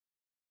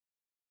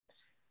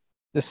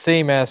the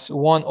same as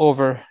 1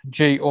 over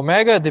j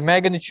omega. The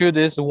magnitude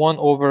is 1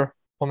 over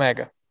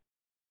omega.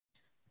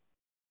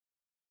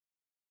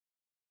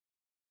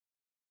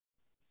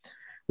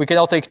 We can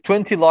now take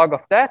 20 log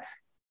of that.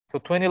 So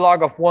 20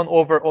 log of 1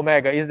 over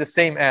omega is the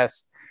same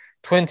as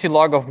 20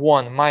 log of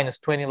 1 minus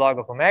 20 log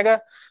of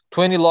omega.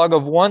 20 log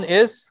of 1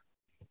 is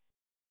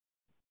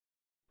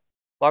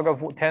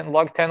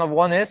log 10 of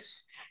 1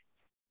 is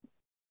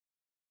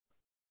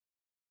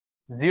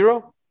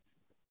 0.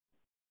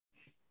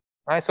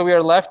 All right, so we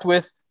are left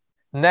with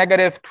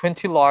negative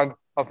 20 log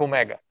of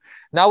omega.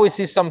 Now we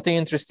see something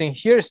interesting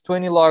here. It's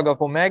 20 log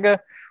of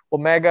omega.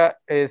 Omega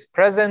is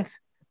present.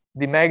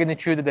 The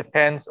magnitude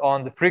depends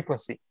on the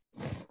frequency.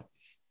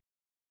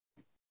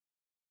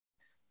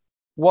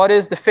 What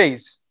is the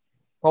phase?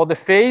 Well, the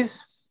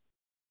phase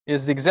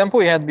is the example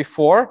we had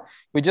before.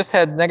 We just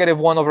had negative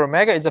 1 over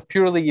omega. It's a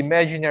purely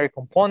imaginary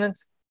component.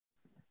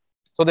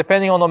 So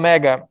depending on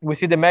omega, we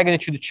see the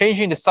magnitude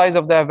changing, the size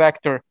of that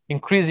vector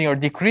increasing or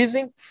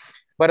decreasing,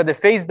 but the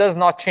phase does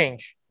not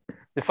change.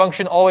 The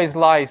function always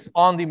lies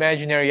on the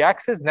imaginary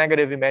axis,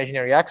 negative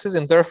imaginary axis,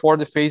 and therefore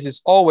the phase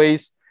is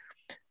always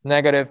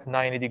negative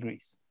 90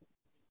 degrees.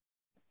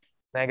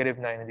 Negative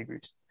 90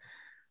 degrees.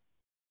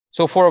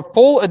 So for a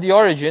pole at the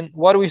origin,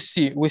 what do we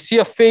see? We see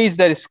a phase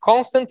that is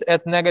constant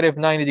at negative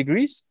 90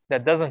 degrees.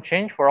 That doesn't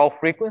change for all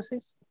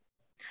frequencies.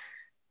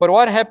 But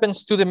what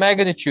happens to the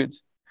magnitude?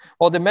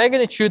 Well, the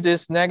magnitude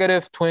is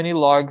negative 20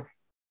 log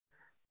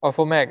of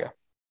omega.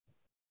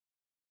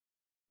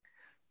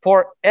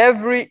 For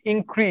every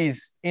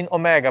increase in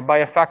omega by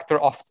a factor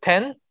of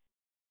 10,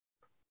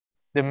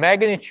 the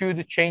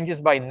magnitude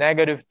changes by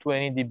negative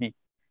 20 dB.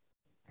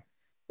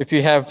 If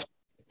you have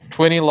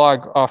 20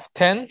 log of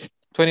 10,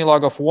 20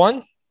 log of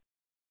 1,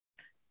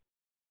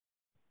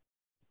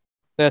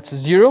 that's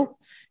 0.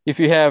 If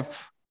you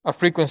have a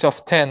frequency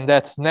of 10,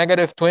 that's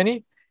negative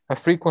 20. A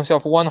frequency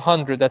of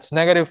 100, that's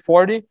negative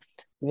 40.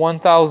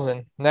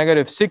 1000,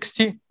 negative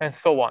 60, and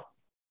so on.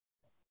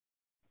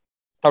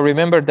 Now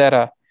remember that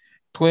a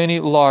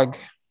 20 log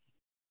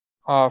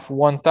of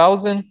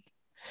 1000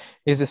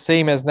 is the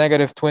same as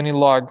negative 20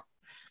 log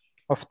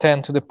of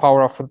 10 to the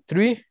power of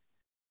 3,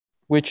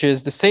 which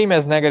is the same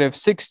as negative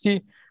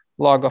 60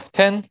 log of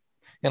 10,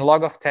 and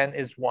log of 10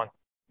 is 1.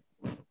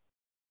 All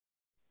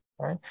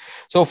right.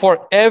 So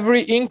for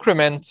every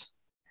increment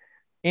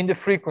in the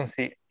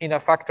frequency in a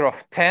factor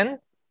of 10,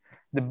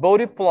 the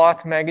Bode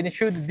plot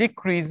magnitude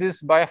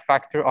decreases by a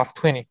factor of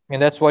 20.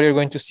 And that's what you're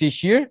going to see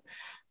here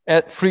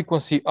at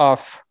frequency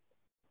of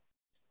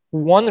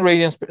 1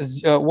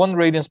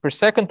 radians per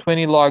second,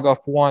 20 log of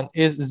 1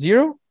 is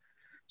 0.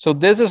 So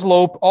this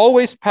slope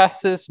always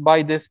passes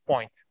by this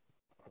point.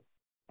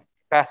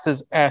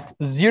 Passes at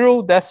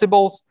 0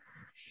 decibels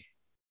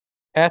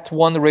at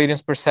 1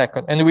 radians per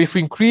second. And if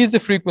we increase the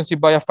frequency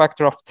by a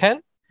factor of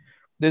 10,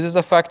 this is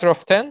a factor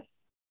of 10.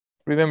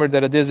 Remember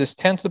that this is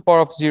 10 to the power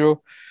of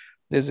 0.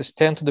 This is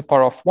 10 to the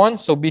power of 1.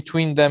 So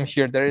between them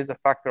here, there is a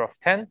factor of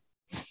 10.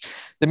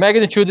 The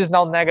magnitude is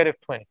now negative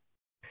 20.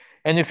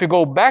 And if you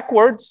go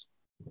backwards,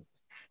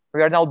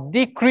 we are now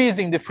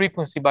decreasing the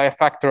frequency by a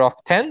factor of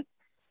 10.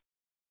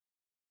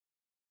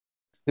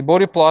 The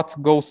Bode plot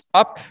goes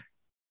up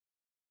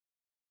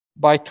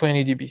by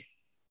 20 dB.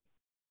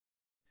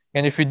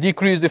 And if you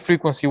decrease the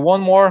frequency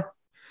one more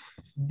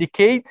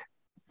decade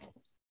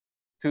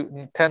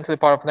to 10 to the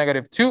power of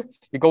negative 2,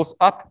 it goes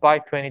up by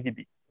 20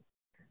 dB.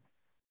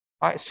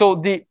 All right, so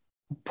the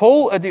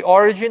pole at the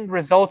origin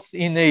results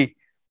in a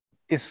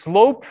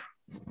slope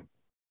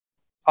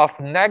of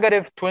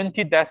negative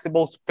 20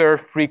 decibels per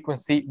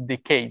frequency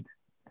decade.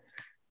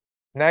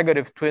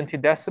 negative 20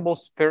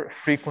 decibels per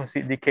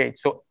frequency decade.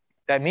 So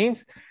that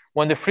means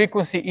when the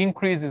frequency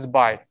increases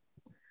by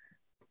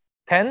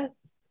 10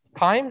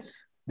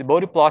 times, the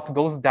Bode plot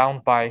goes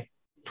down by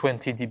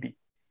 20 dB.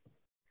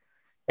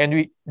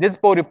 And this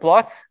Bode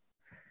plot,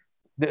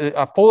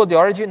 the pole of the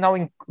origin now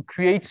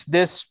creates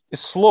this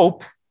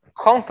slope,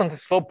 constant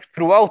slope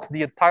throughout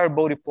the entire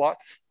Bode plot,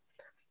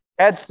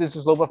 adds this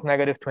slope of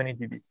negative 20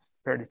 dB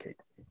per decade.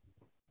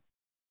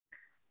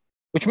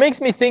 Which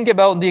makes me think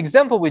about the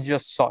example we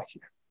just saw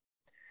here.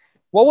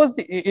 What was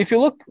if you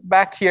look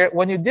back here,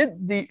 when you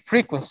did the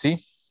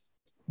frequency,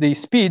 the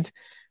speed,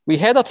 we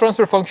had a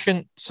transfer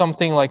function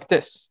something like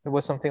this. It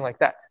was something like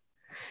that.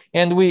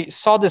 And we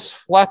saw this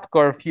flat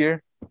curve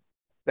here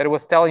that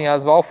was telling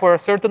us, well, for a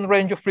certain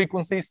range of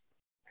frequencies,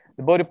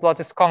 the Bode plot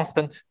is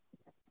constant.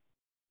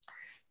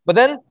 But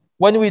then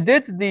when we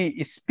did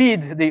the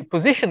speed, the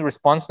position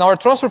response, now our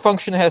transfer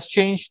function has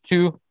changed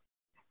to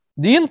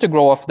the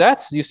integral of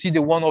that. You see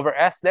the 1 over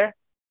s there,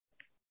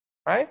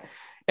 right?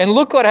 And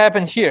look what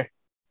happened here.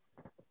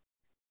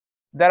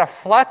 That a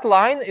flat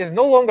line is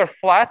no longer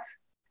flat.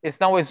 It's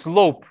now a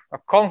slope, a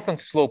constant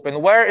slope.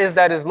 And where is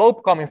that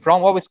slope coming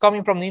from? Well, it's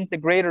coming from the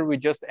integrator we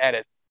just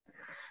added.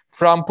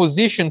 From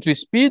position to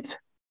speed,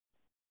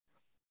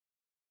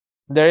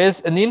 there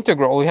is an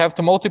integral. We have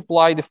to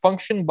multiply the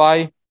function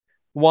by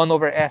 1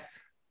 over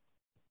s.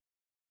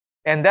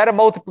 And that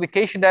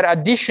multiplication, that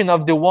addition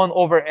of the 1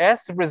 over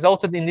s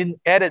resulted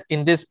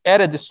in this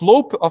added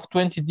slope of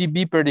 20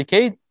 dB per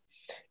decade.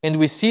 And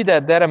we see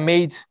that that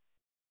made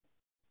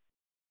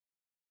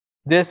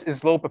this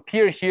slope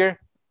appear here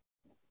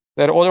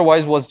that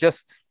otherwise was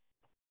just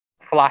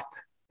flat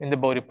in the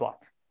Bode plot.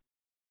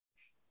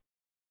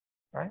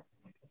 Right?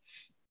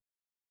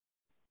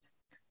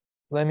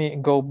 Let me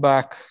go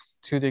back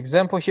to the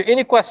example here.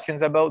 Any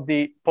questions about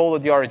the pole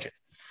of the origin?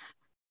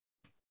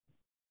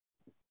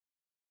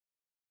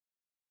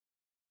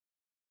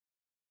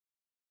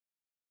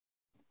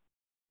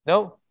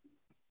 No?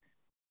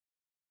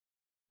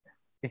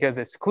 Because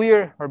it's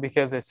clear or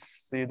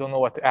because you don't know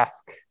what to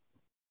ask?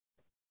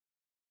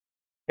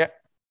 Yeah.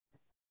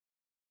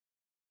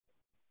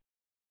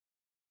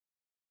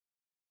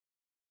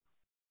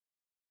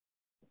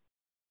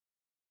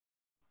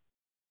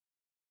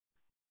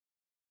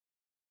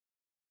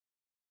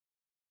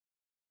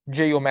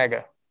 J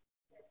omega.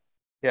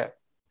 Yeah.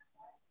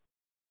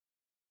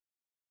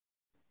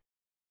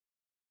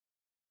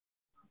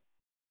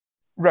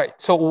 Right.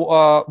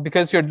 So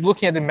because you're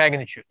looking at the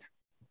magnitude.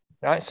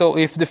 Right? So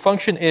if the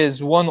function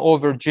is 1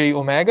 over j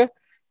omega,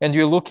 and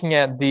you're looking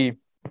at the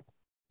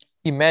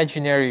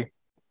imaginary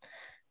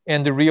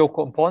and the real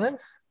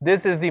components,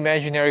 this is the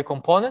imaginary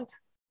component.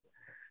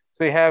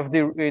 So you have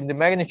the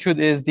magnitude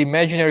is the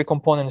imaginary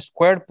component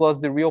squared plus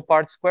the real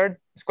part squared,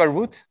 square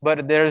root,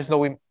 but there is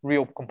no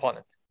real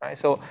component, right?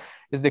 So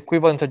it's the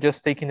equivalent of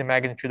just taking the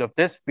magnitude of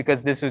this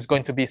because this is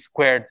going to be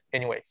squared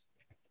anyways.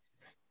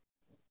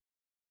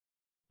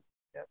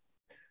 Yeah.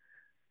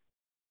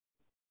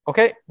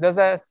 Okay, does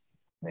that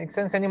make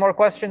sense? Any more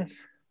questions?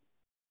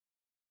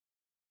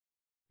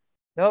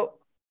 No?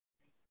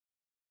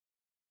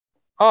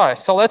 All right,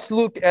 so let's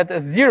look at a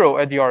 0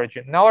 at the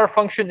origin. Now our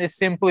function is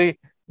simply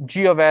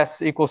g of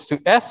s equals to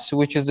s,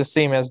 which is the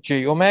same as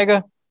j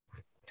omega.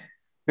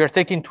 We are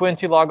taking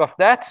 20 log of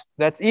that.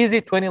 That's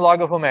easy, 20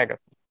 log of omega.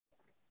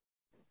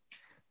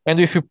 And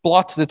if you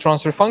plot the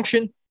transfer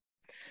function,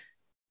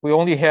 we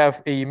only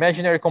have an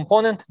imaginary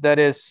component. That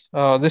is,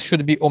 this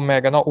should be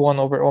omega, not 1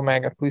 over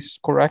omega. Please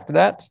correct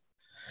that.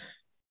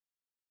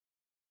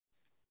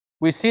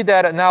 We see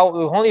that now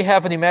we only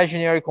have an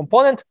imaginary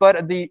component,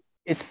 but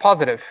it's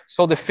positive.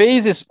 So the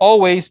phase is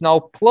always now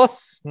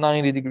plus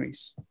 90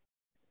 degrees.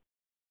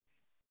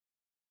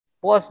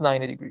 Plus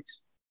 90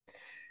 degrees.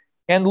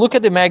 And look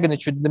at the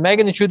magnitude. The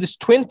magnitude is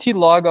 20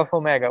 log of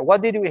omega.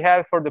 What did we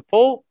have for the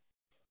pole?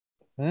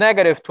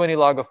 Negative 20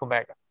 log of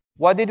omega.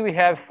 What did we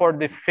have for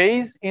the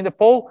phase in the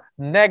pole?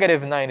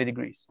 Negative 90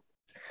 degrees.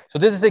 So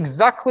this is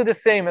exactly the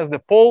same as the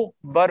pole,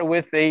 but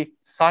with a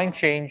sign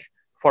change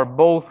for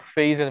both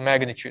phase and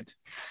magnitude.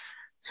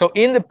 So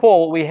in the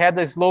pole, we had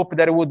a slope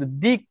that would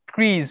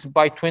decrease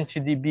by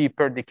 20 dB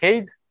per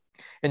decade.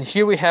 And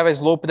here we have a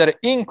slope that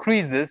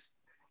increases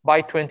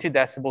by 20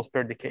 decibels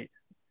per decade.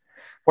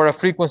 For a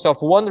frequency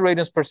of 1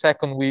 radians per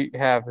second, we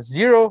have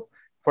 0.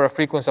 For a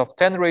frequency of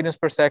 10 radians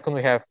per second,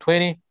 we have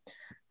 20.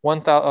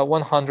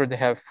 100, they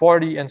have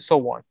 40, and so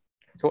on.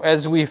 So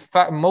as we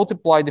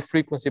multiply the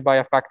frequency by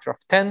a factor of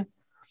 10,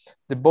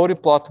 the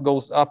Bode plot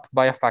goes up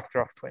by a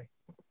factor of 20.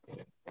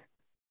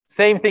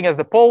 Same thing as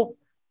the pole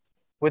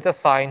with a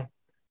sign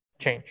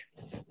change.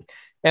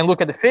 And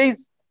look at the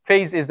phase.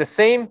 Phase is the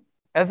same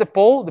as the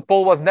pole. The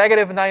pole was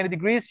negative 90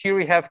 degrees. Here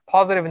we have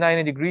positive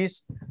 90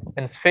 degrees,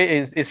 and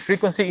is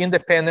frequency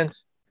independent.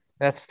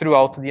 That's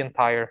throughout the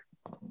entire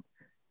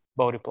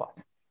Bode plot.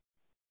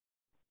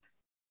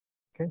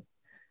 Okay.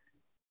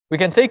 We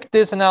can take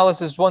this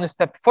analysis one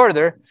step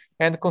further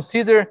and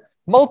consider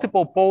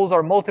multiple poles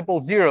or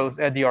multiple zeros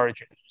at the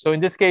origin. So in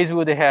this case, we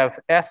would have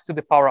s to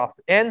the power of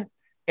n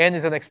n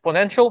is an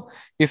exponential.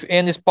 If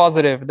n is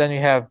positive, then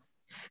you have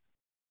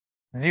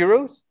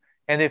zeros.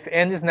 And if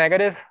n is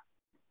negative,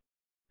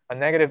 a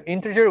negative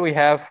integer, we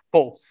have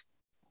poles.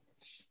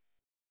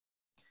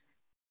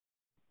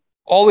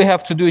 All we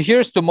have to do here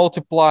is to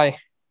multiply.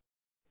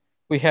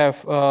 We have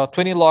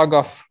 20 log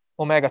of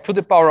omega to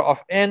the power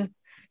of n.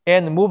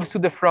 N moves to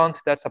the front.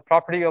 That's a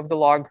property of the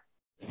log.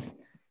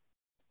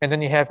 And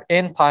then you have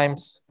n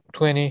times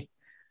 20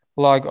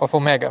 log of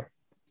omega.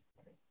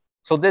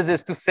 So this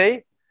is to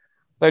say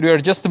that we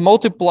are just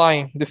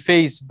multiplying the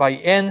phase by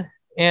n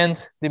and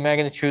the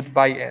magnitude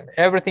by n.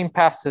 Everything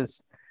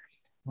passes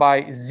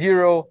by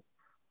 0,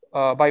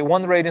 by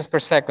 1 radians per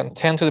second,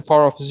 10 to the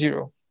power of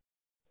 0,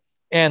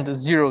 and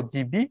 0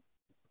 dB.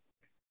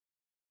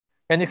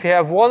 And if you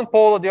have one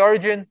pole at the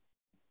origin,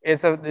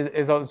 it's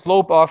a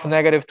slope of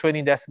negative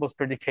 20 decibels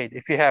per decade.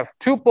 If you have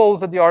two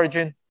poles at the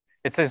origin,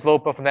 it's a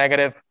slope of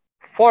negative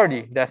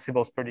 40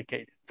 decibels per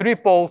decade. 3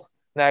 poles,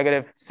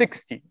 negative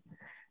 60.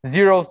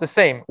 Zeros the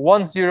same,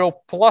 1 0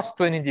 plus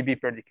 20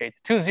 dB per decade,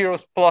 2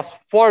 zeros plus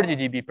 40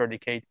 dB per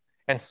decade,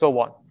 and so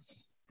on.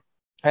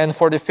 And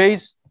for the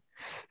phase,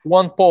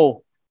 one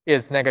pole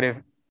is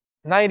negative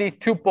 90,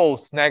 2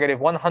 poles,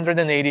 negative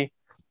 180,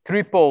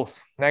 3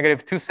 poles, negative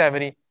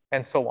 270,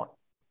 and so on.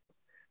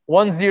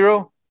 1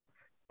 0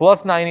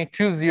 plus 90,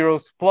 2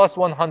 zeros plus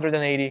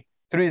 180,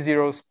 3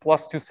 zeros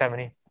plus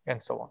 270,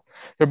 and so on.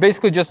 They're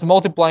basically just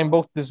multiplying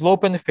both the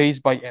slope and the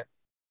phase by n.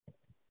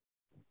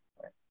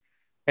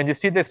 And you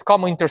see this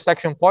common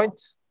intersection point.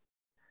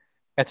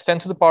 At 10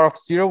 to the power of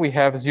 0, we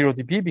have 0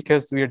 dB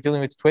because we are dealing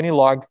with 20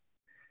 log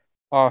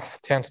of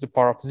 10 to the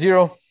power of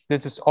 0.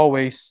 This is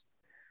always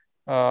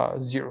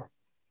 0.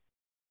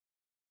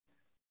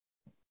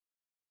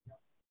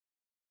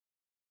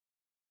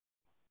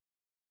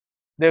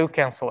 They will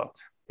cancel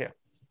out. Yeah.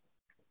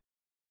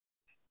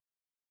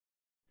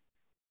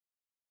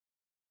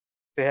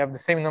 They have the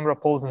same number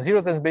of poles and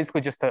zeros, and it's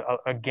basically just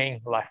a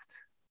gain left.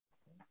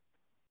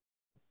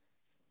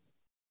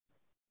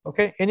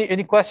 Okay,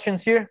 any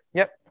questions here?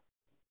 Yep.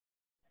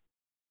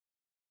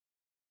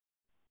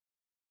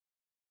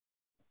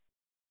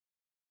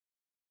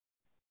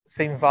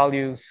 Same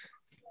values.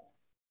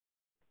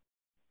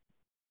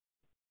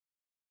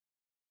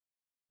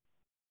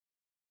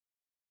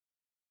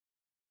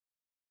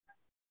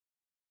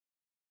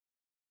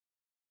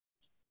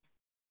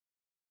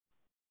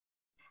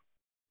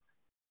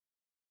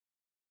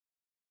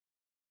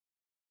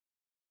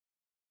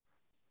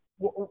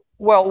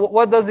 Well,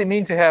 what does it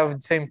mean to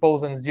have same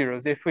poles and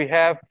zeros? If we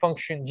have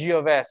function g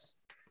of s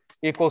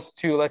equals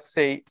to, let's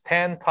say,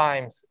 10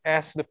 times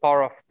s to the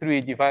power of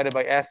 3 divided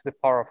by s to the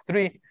power of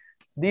 3,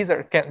 these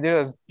are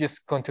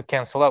just going to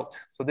cancel out.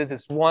 So this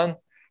is 1.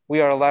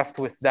 We are left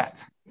with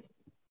that.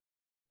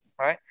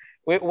 All right.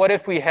 What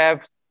if we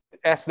have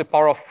s to the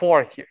power of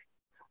 4 here?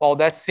 Well,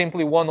 that's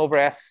simply 1 over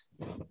s.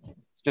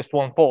 It's just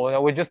one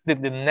pole. We just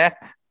did the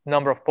net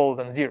number of poles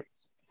and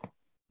zeros.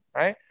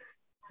 Right?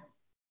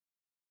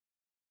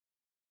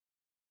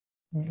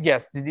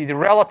 Yes, the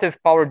relative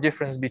power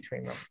difference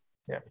between them.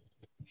 Yeah.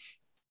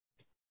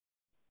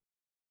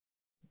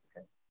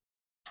 Okay.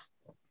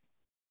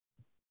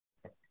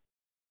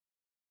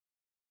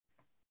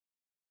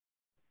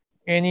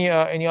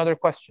 Any other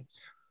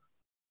questions?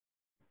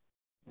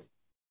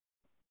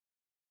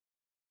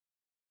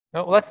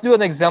 No, let's do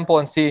an example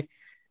and see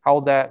how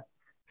that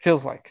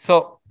feels like.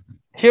 So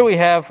here we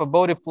have a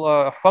Bode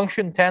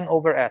function 10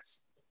 over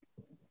s.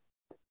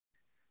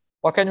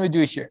 What can we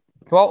do here?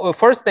 Well,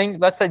 first thing,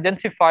 let's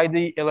identify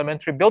the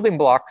elementary building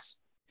blocks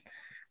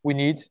we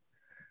need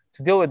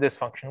to deal with this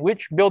function.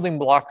 Which building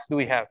blocks do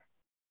we have?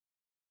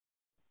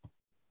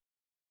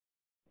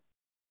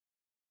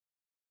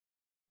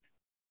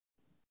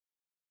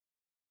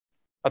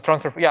 A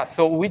transfer, yeah.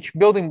 So which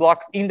building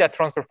blocks in that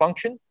transfer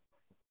function?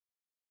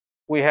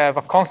 We have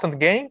a constant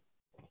gain.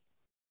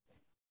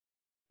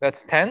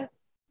 That's 10.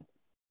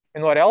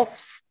 And what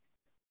else?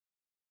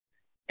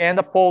 And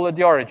a pole at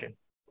the origin.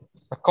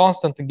 A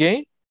constant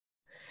gain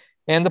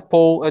and the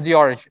pole at the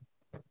origin.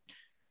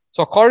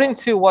 So according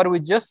to what we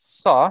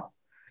just saw,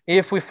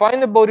 if we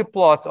find the Bode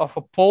plot of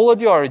a pole at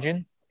the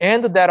origin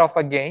and that of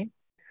a gain,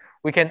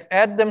 we can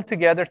add them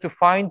together to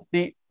find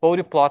the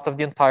Bode plot of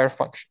the entire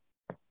function.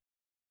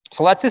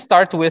 So let's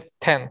start with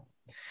 10.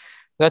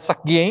 That's a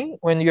gain.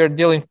 When you're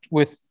dealing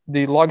with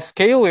the log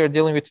scale, we are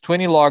dealing with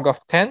 20 log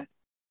of 10.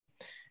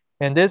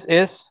 And this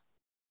is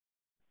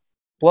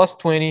plus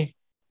 20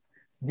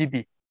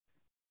 dB.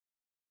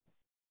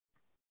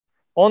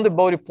 On the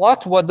Bode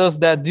plot, what does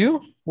that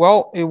do?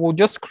 Well, it will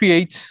just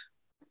create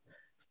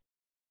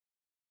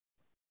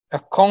a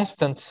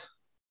constant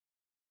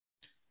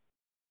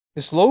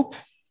slope,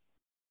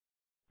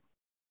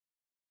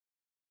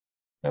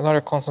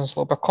 another constant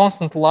slope, a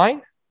constant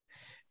line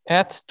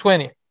at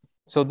 20.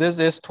 So this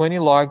is 20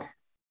 log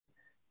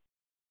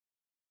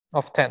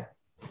of 10.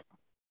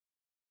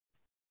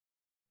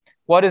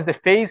 What is the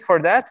phase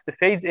for that? The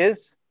phase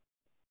is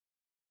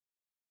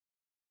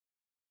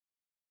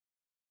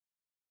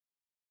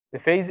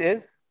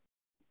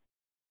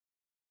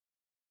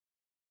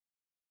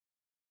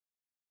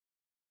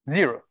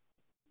 0.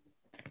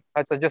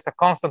 That's just a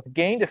constant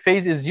gain. The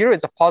phase is 0.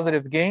 It's a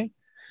positive gain.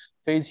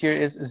 Phase here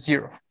is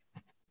 0.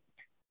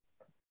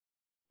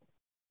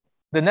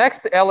 The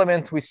next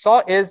element we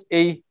saw is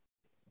a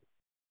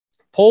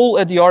pole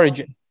at the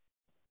origin.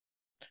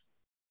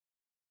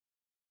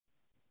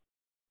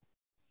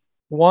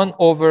 1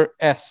 over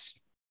S.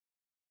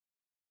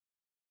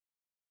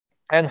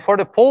 And for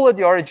the pole at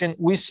the origin,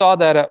 we saw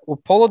that a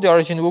pole at the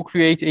origin will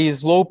create a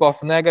slope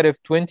of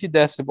negative 20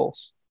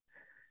 decibels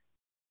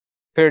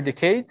per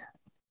decade,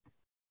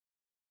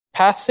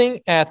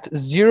 passing at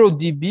 0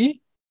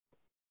 dB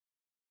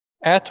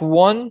at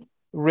 1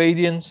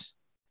 radians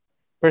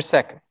per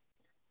second.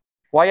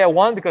 Why at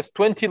 1? Because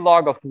 20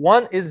 log of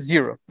 1 is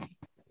 0.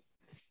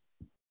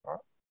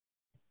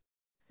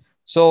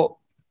 So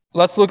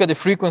let's look at the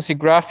frequency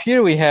graph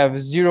here. We have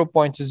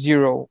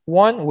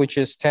 0.01, which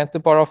is 10 to the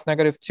power of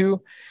negative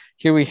 2.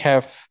 Here we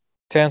have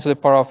 10 to the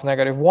power of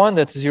negative 1,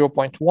 that's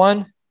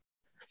 0.1.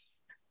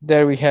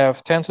 There we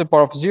have 10 to the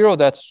power of 0,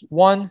 that's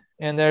 1.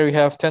 And there we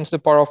have 10 to the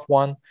power of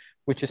 1,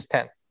 which is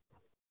 10.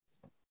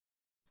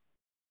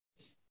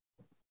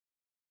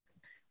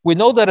 We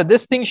know that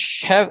this thing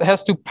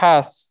has to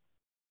pass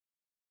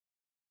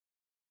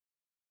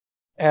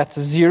at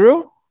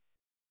 0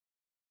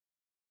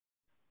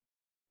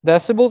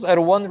 decibels at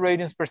 1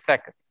 radians per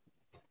second.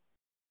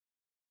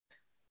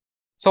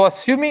 So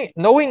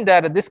knowing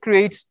that this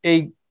creates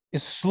a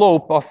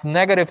slope of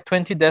negative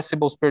 20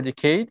 decibels per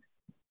decade,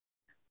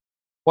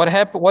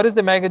 what is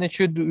the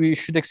magnitude we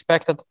should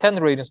expect at 10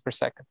 radians per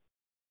second?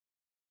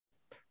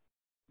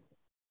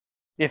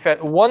 If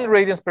at 1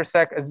 radians per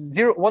second,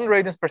 1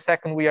 radians per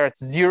second, we are at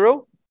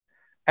 0,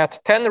 at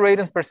 10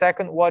 radians per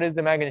second, what is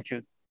the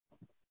magnitude?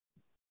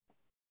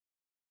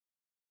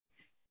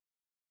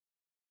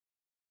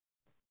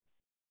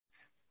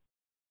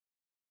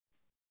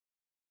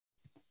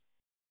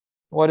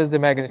 What is the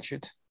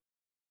magnitude?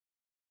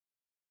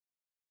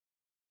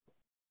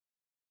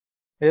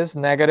 Is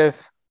negative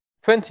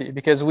 20,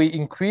 because we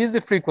increase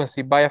the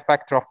frequency by a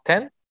factor of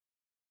 10.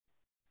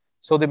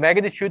 So the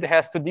magnitude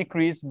has to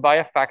decrease by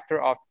a factor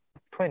of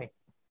 20.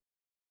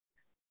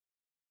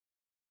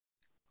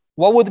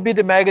 What would be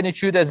the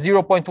magnitude at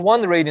 0.1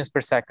 radians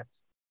per second?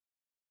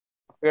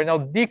 We are now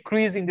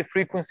decreasing the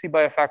frequency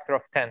by a factor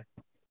of 10.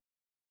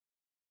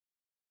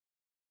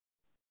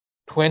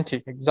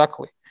 20,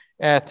 exactly.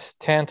 At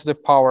 10 to the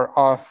power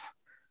of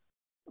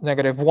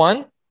negative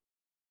 1,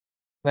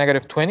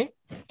 negative 20.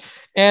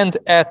 And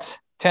at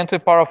 10 to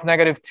the power of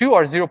negative 2,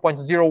 or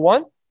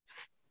 0.01,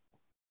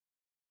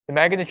 the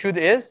magnitude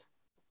is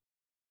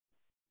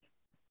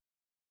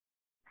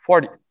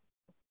 40.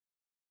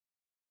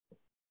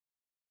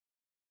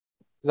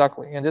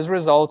 Exactly. And this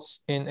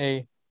results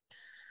in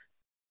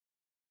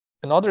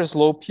another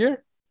slope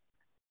here.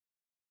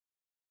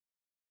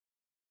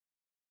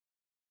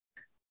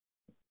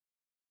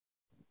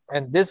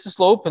 And this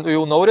slope, and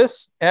you'll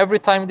notice every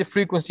time the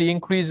frequency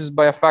increases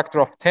by a factor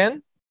of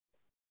 10,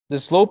 the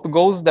slope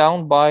goes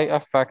down by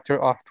a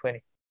factor of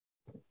 20.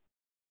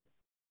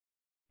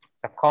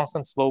 It's a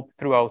constant slope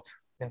throughout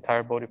the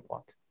entire Bode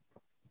plot.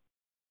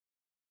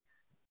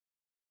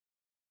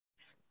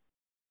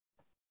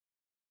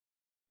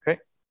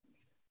 Okay.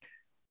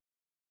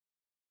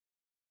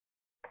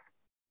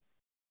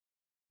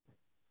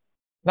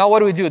 Now what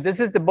do we do? This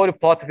is the Bode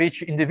plot of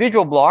each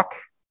individual block.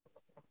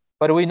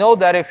 But we know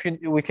that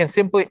we can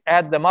simply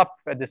add them up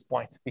at this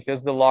point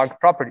because the log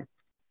property.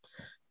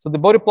 So the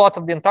Bode plot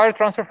of the entire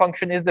transfer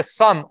function is the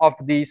sum of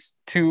these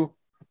two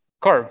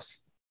curves.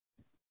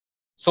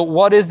 So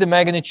what is the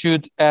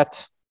magnitude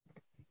at,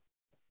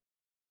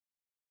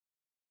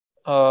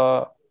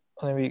 let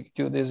me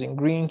do this in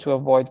green to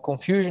avoid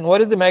confusion.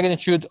 What is the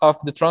magnitude of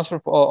the transfer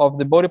of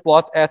the Bode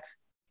plot at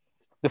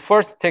the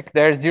first tick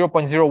there,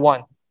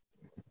 0.01?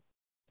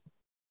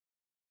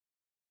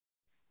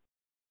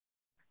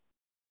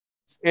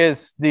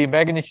 Is the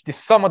magnitude, the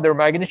sum of their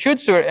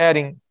magnitudes. So we're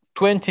adding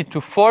 20 to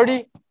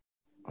 40,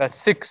 that's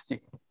 60.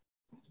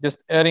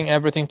 Just adding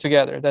everything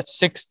together, that's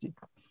 60.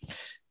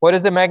 What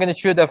is the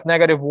magnitude of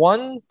negative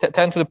 1,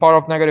 10 to the power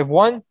of negative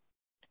 1?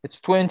 It's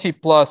 20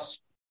 plus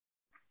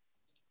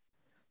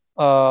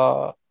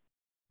 20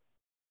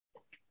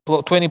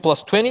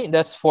 plus 20,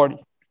 that's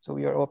 40. So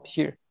we are up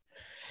here.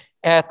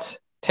 At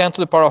 10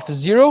 to the power of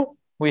 0,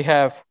 we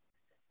have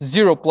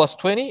 0 plus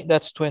 20,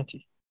 that's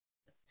 20.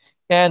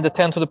 And the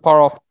 10 to the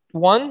power of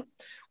 1,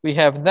 we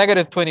have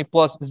negative 20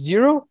 plus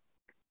 0.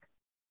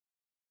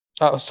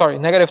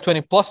 Negative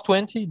 20 plus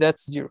 20,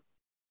 that's 0.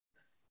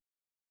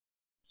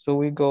 So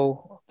we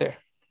go there.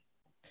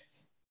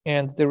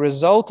 And the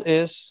result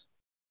is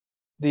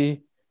the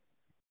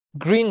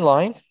green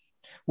line,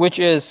 which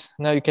is,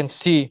 now you can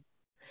see,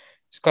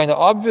 it's kind of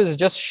obvious,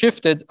 just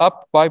shifted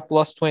up by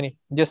plus 20.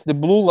 Just the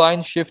blue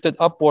line shifted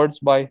upwards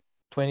by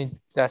 20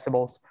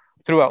 decibels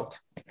throughout.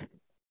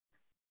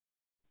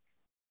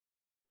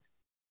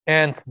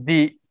 And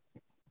the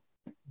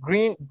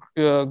green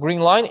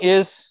line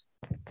is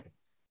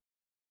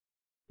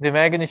the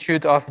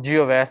magnitude of G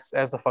of S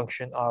as a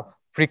function of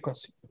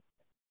frequency.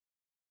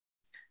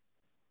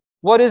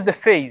 what is the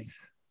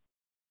phase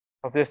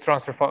of this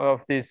transfer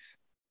of the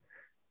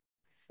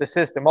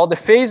system? Well, the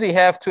phase we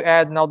have to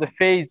add now the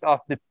phase of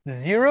the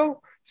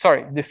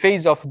the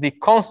phase of the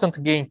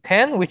constant gain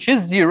 10, which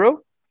is 0,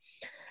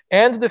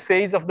 and the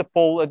phase of the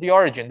pole at the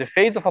origin. The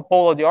phase of a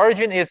pole at the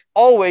origin is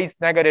always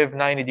negative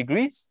 90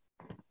 degrees.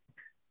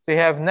 So you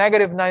have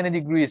negative 90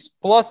 degrees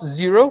plus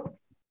 0.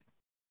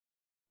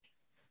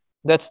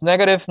 That's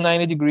negative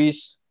 90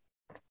 degrees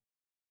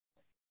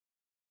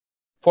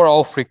for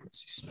all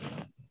frequencies.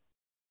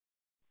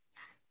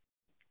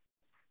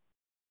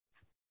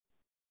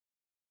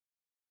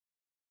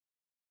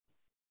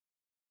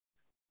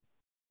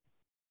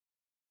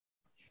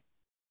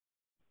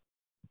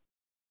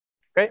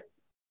 Okay.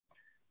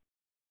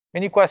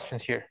 Any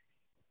questions here?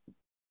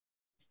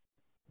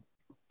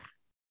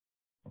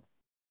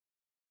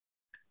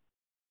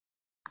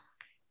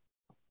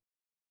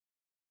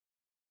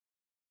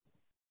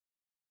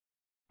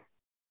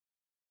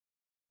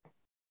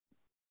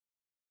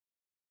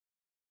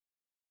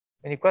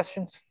 Any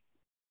questions?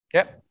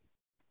 Yeah.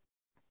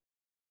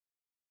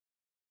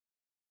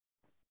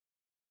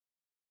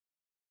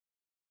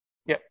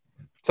 Yeah.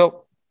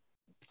 So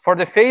for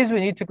the phase, we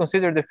need to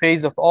consider the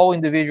phase of all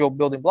individual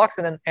building blocks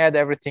and then add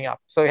everything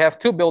up. So we have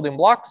two building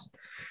blocks.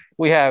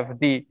 We have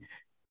the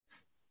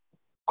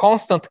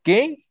constant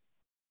gain.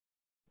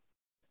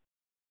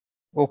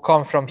 Will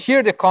come from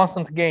here. The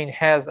constant gain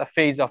has a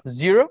phase of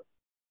 0.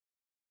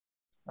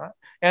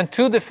 And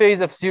to the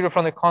phase of 0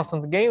 from the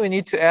constant gain, we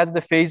need to add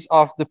the phase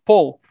of the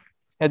pole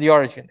at the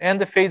origin. And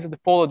the phase of the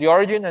pole at the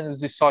origin, and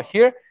as we saw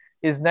here,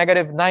 is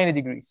negative 90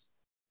 degrees.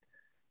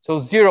 So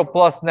 0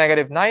 plus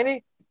negative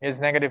 90 is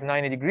negative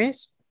 90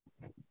 degrees.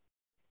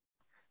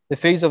 The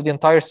phase of the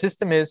entire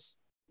system is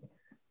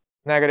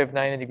negative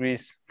 90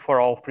 degrees for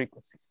all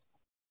frequencies.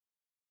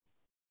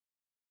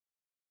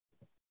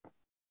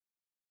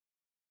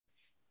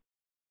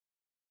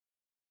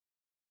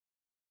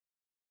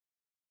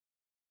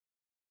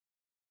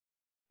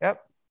 Yep.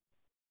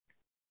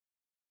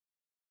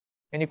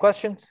 Any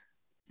questions?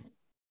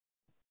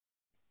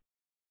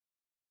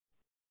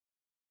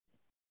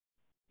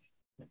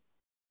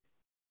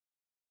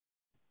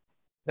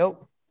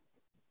 Nope.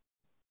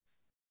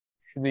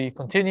 Should we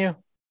continue?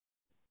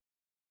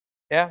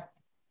 Yeah,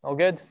 all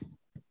good?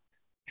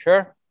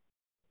 Sure.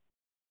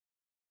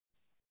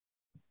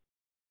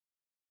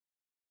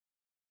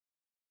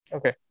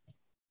 Okay.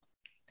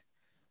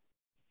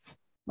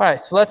 All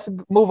right, so let's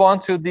move on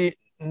to the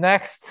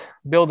next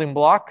building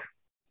block.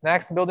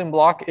 Next building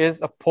block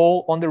is a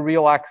pole on the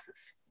real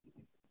axis.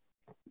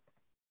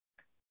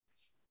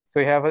 So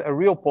you have a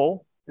real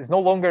pole. It's no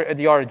longer at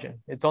the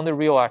origin. It's on the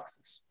real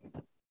axis.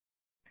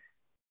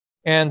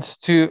 And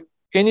to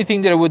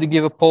anything that would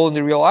give a pole on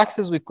the real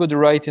axis, we could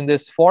write in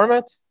this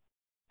format.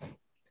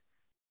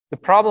 The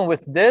problem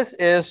with this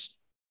is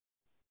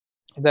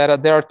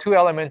that there are two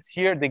elements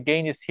here. The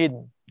gain is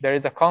hidden. There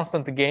is a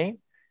constant gain,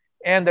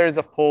 and there is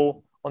a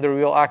pole on the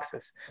real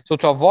axis. So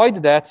to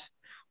avoid that,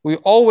 we're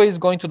always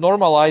going to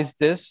normalize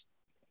this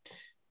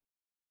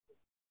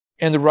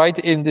and write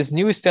in this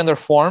new standard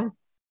form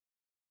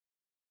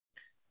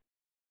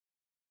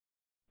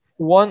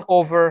 1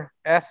 over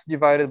s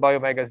divided by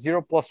omega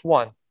 0 plus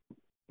 1.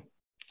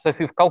 So if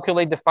you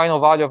calculate the final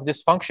value of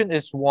this function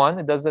is 1,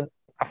 it doesn't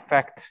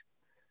affect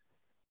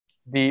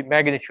the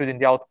magnitude in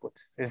the output.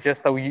 It's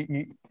just a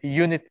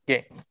unit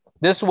gain.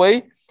 This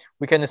way,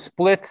 we can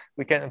separate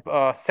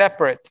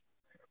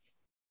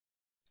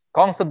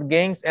constant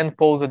gains and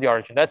poles at the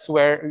origin. That's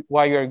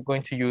why you're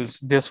going to use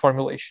this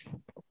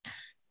formulation.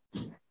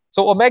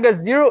 So omega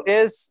 0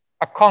 is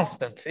a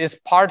constant, is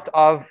part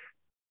of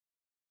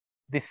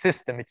the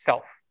system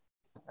itself.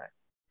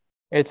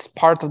 It's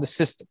part of the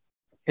system,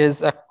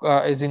 is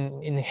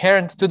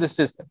inherent to the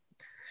system.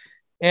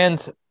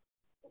 And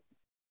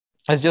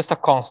it's just a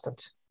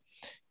constant.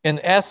 And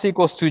s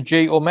equals to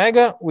j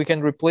omega, we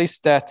can replace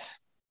that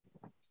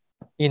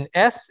in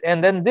s,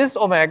 and then this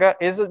omega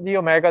is the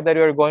omega that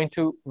we are going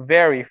to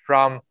vary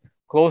from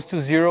close to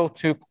 0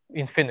 to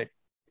infinity.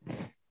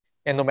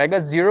 And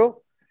omega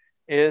 0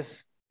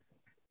 is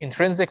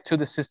intrinsic to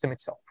the system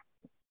itself.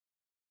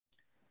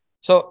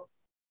 So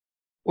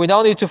we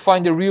now need to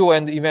find the real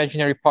and the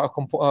imaginary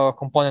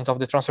component of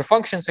the transfer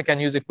function. So I can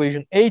use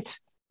equation 8.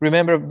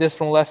 Remember this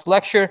from last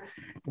lecture.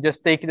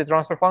 Just take the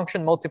transfer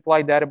function,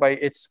 multiply that by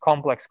its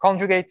complex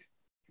conjugate.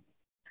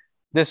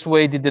 This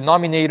way, the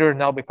denominator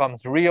now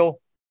becomes real,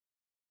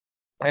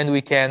 and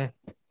we can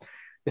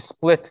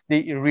split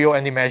the real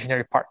and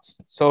imaginary parts.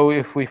 So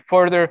if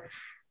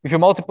you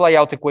multiply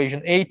out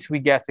equation 8, we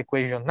get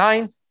equation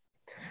 9.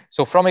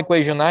 So from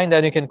equation 9,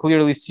 then you can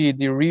clearly see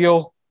the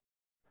real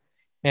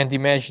and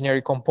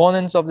imaginary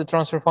components of the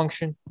transfer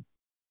function,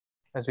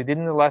 as we did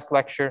in the last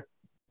lecture.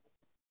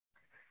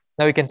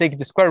 Now we can take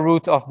the square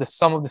root of the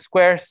sum of the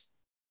squares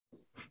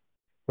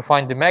to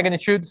find the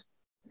magnitude.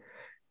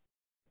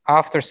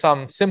 After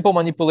some simple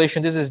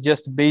manipulation, this is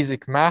just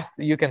basic math.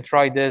 You can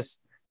try this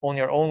on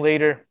your own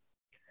later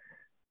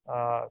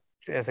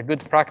as a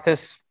good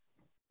practice.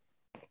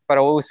 but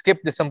I will skip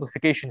the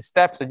simplification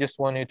steps. I just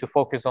want you to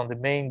focus on the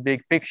main big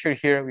picture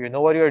here. You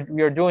know what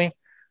we are doing,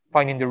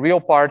 finding the real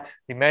part,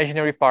 the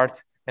imaginary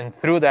part, and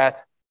through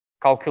that,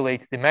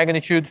 calculate the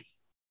magnitude.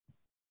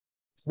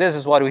 This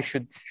is what we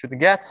should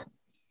get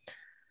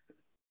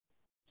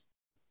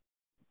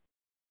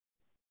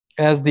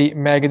as the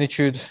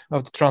magnitude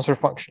of the transfer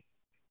function.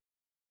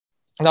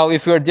 Now,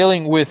 if we are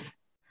dealing with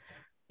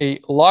a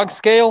log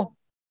scale,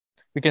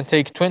 we can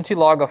take 20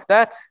 log of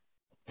that.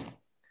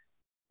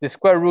 The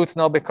square root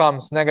now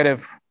becomes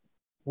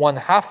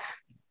 -1/2.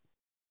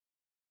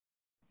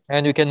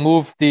 And you can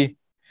move the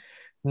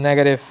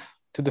negative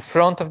to the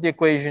front of the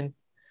equation.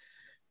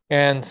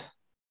 And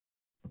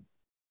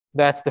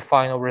that's the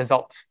final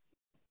result.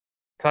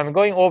 So I'm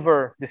going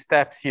over the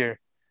steps here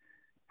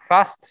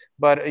fast,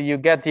 but you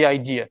get the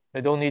idea.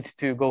 I don't need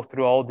to go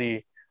through all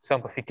the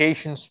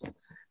simplifications.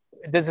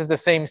 This is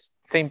the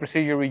same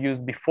procedure we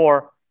used before.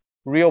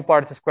 Real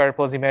part squared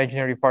plus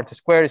imaginary part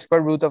squared,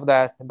 square root of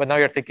that. But now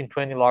you're taking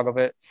 20 log of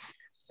it.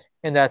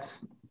 And that's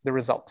the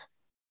result.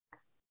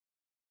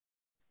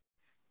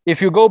 If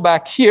you go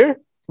back here,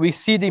 we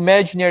see the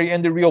imaginary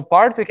and the real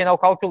part. We can now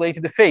calculate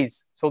the phase.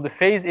 So the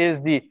phase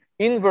is the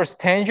inverse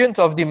tangent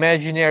of the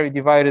imaginary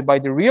divided by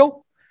the real.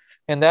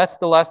 And that's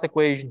the last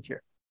equation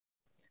here.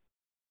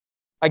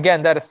 Again,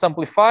 that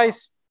simplifies.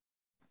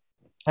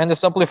 And the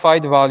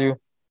simplified value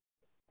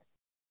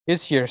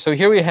is here. So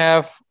here we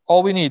have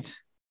all we need.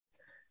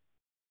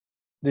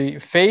 The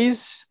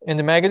phase and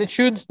the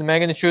magnitude. The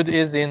magnitude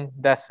is in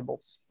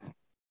decibels.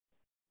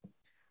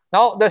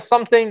 Now, there's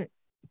something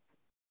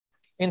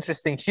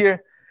interesting here.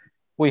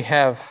 We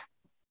have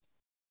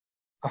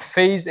a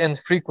phase and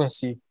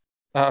frequency,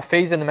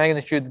 phase and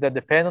magnitude that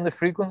depend on the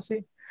frequency,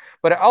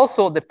 but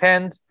also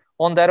depend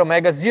on that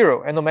omega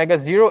 0. And omega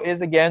 0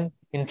 is, again,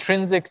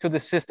 intrinsic to the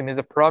system, is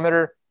a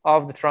parameter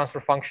of the transfer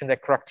function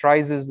that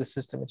characterizes the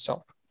system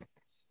itself.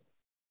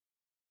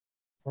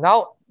 Now,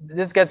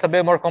 this gets a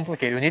bit more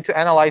complicated. We need to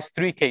analyze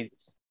 3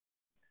 cases.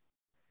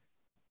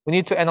 We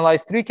need to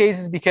analyze 3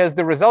 cases because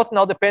the result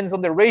now depends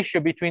on the ratio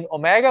between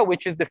omega,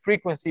 which is the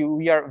frequency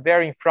we are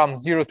varying from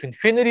 0 to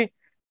infinity,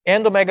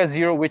 and omega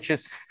 0, which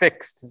is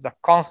fixed, is a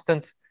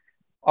constant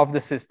of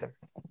the system.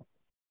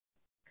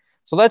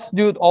 So let's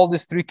do all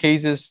these 3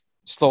 cases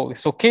slowly.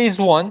 So case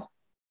 1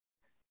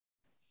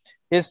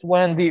 is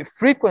when the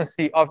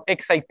frequency of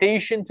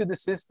excitation to the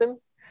system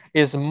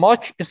is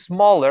much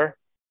smaller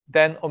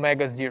than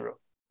omega 0.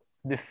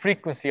 The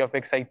frequency of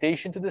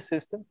excitation to the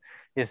system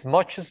is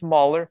much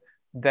smaller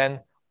than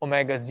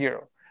omega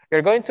 0.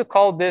 We're going to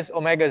call this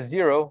omega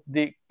 0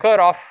 the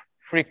cutoff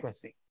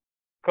frequency.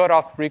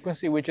 Cutoff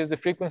frequency, which is the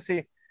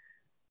frequency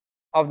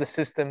of the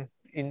system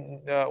in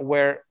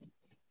where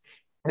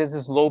this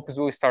slopes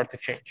will start to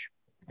change.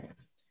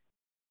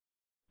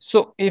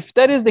 So if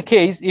that is the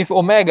case, if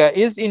omega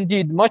is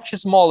indeed much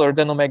smaller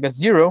than omega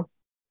 0,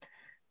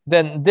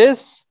 then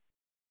this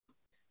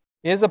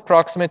is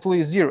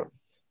approximately 0.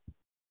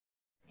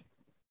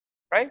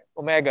 Right?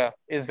 Omega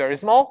is very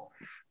small,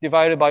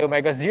 divided by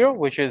omega 0,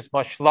 which is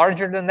much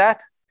larger than that,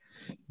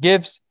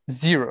 gives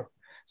 0.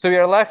 So we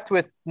are left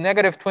with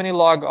 -20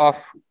 log of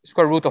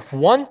square root of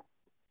 1,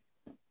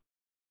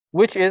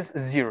 which is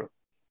 0.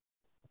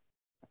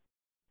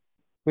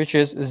 Which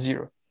is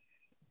 0.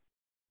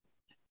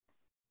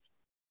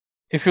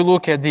 If you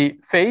look at the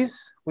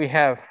phase, we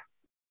have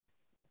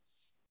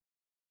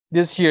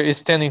this here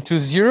is tending to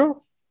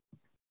 0.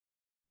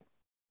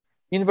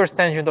 Inverse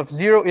tangent of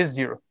 0 is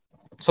 0.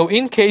 So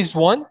in case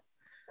 1,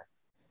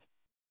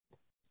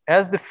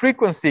 as the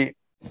frequency,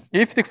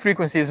 if the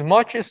frequency is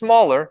much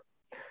smaller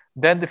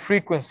than the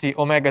frequency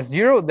omega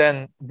 0, then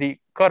the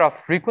cutoff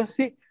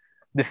frequency,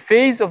 the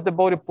phase of the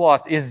Bode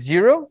plot is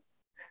 0.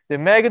 The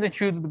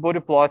magnitude of the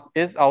Bode plot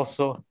is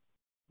also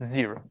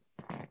 0.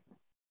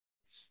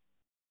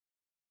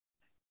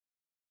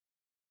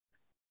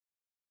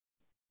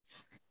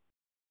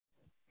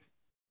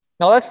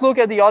 Now let's look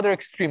at the other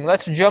extreme.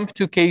 Let's jump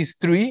to case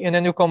 3, and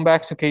then you come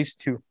back to case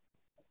 2.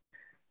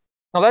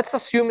 Now let's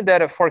assume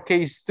that for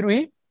case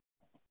 3,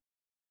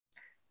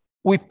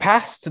 we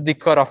passed the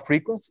cutoff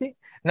frequency.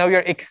 Now we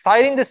are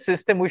exciting the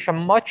system with a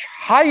much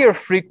higher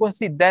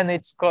frequency than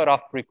its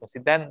cutoff frequency,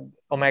 than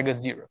omega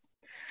 0.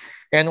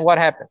 And what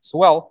happens?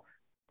 Well,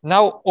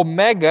 now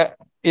omega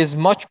is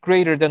much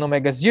greater than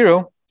omega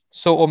 0.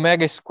 So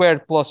omega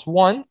squared plus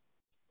 1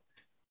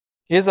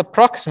 is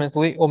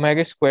approximately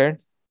omega squared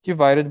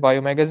divided by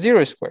omega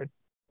 0 squared.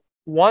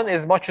 1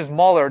 is much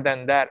smaller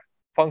than that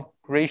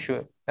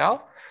ratio. Now,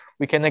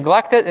 we can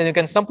neglect it, and you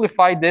can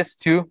simplify this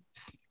to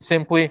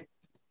simply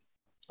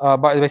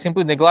by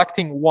simply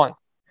neglecting 1.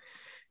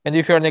 And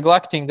if you're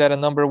neglecting that a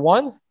number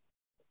 1,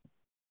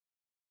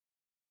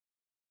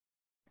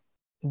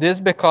 this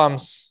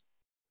becomes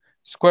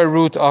square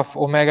root of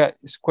omega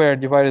squared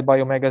divided by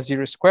omega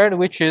 0 squared,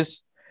 which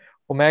is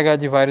omega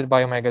divided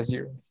by omega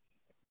 0.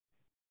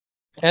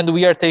 And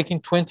we are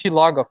taking 20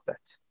 log of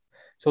that.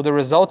 So the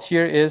result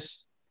here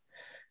is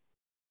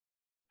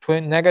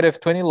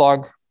 -20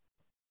 log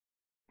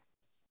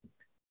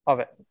of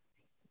it.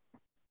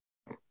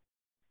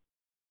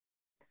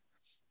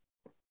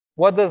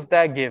 What does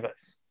that give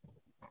us?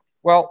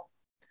 Well,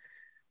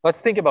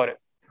 let's think about it.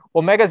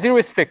 Omega 0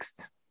 is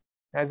fixed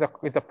as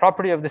a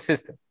property of the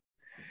system.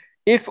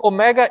 If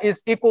omega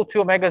is equal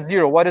to omega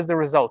 0, what is the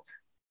result?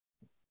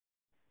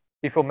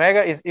 If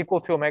omega is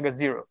equal to omega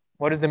 0,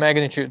 what is the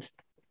magnitude?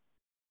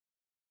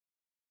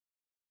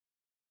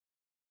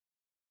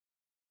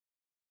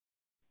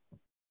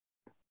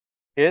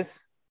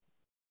 Is?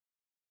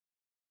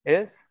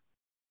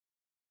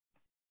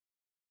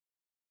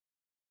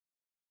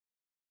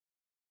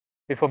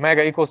 If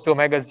omega equals to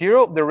omega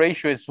 0, the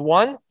ratio is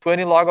 1.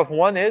 20 log of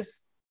 1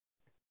 is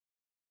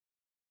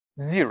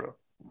 0.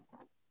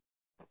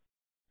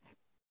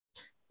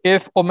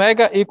 If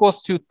omega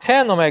equals to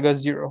 10 omega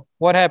 0,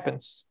 what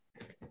happens?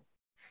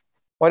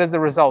 What is the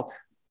result?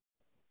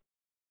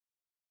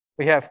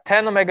 We have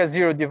 10 omega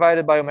 0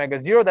 divided by omega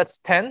 0, that's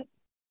 10.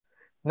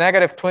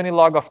 Negative 20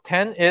 log of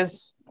 10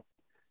 is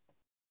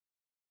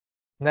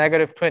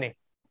negative 20.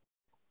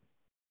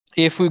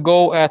 If we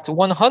go at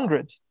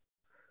 100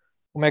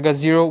 omega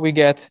 0, we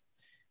get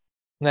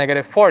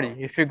negative 40.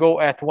 If you go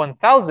at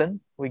 1,000,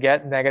 we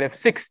get negative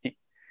 60.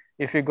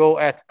 If you go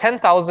at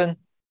 10,000,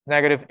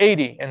 negative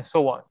 80, and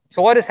so on.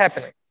 So what is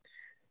happening?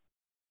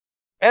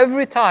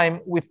 Every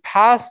time we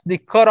pass the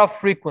cutoff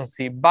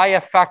frequency by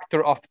a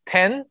factor of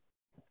 10,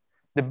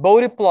 the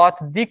Bode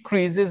plot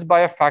decreases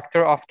by a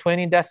factor of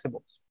 20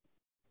 decibels.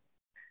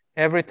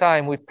 Every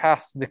time we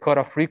pass the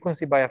cutoff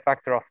frequency by a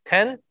factor of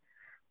 10,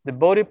 the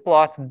Bode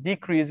plot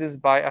decreases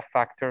by a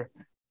factor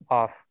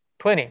of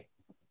 20.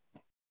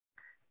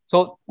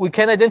 So we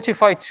can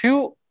identify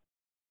two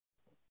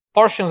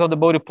portions of the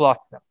Bode plot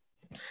now.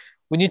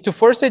 We need to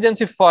first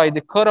identify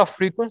the cutoff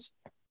frequency,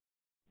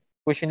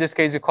 which in this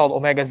case we call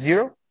omega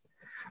 0.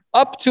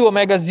 Up to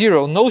omega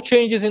 0, no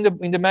changes in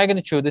the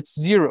magnitude, it's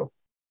 0.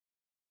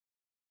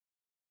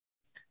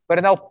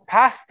 But now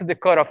past the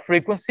cutoff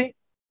frequency,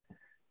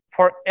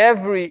 for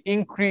every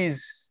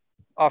increase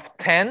of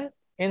 10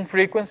 in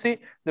frequency,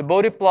 the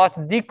Bode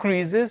plot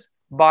decreases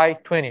by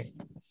 20.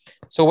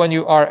 So when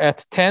you are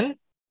at 10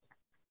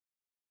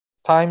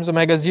 times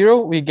omega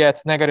 0, we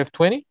get negative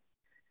 20.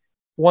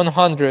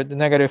 100,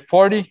 negative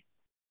 40.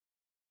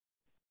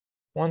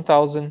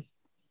 1,000,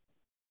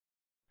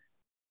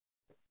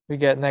 we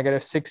get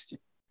negative 60.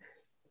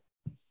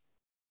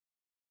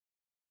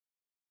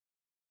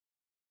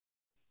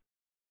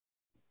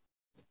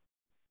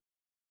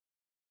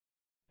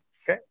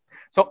 Okay,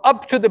 so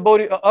up to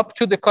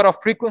the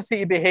cutoff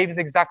frequency, it behaves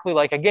exactly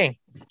like a gain.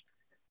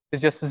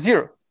 It's just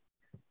 0.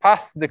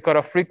 Past the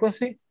cutoff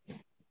frequency,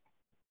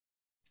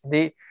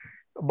 the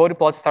Bode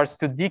plot starts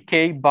to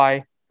decay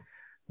by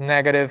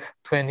negative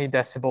 20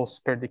 decibels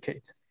per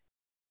decade.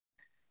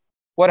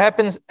 What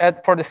happens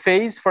for the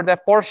phase for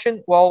that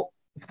portion? Well,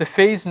 the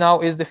phase now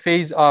is the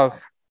phase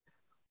of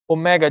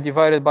omega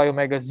divided by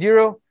omega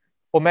 0.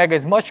 Omega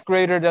is much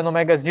greater than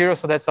omega 0,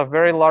 so that's a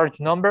very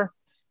large number.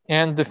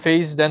 And the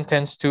phase then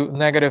tends to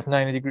negative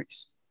 90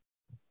 degrees.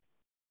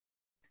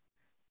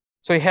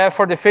 So you have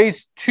for the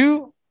phase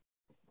two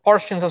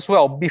portions as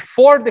well.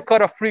 Before the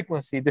cutoff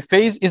frequency, the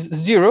phase is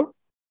 0.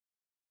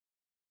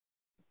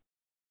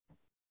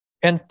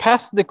 And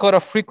past the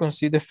cutoff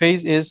frequency, the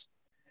phase is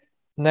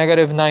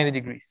negative 90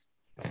 degrees.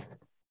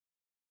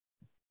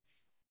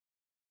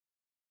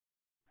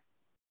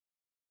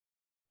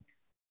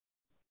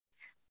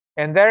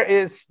 And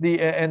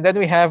then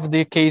we have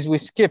the case we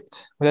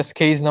skipped. That's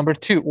case number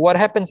 2. What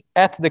happens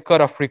at the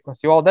cutoff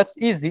frequency? Well, that's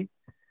easy.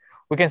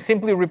 We can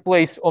simply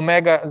replace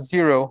omega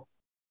 0,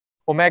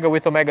 omega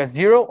with omega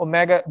 0.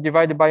 Omega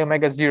divided by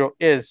omega 0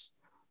 is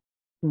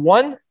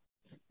 1.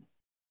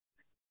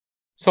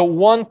 So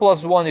 1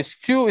 plus 1 is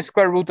 2,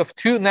 square root of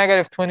 2.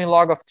 Negative 20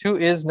 log of 2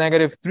 is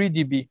negative 3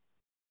 dB.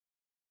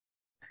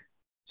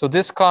 So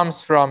this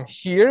comes from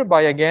here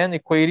by, again,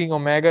 equating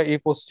omega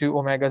equals to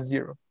omega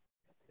 0.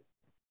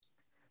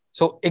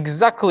 So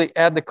exactly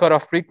at the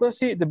cutoff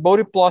frequency, the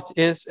Bode plot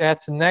is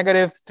at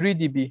negative 3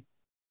 dB.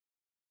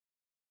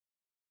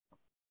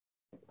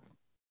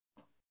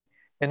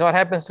 And what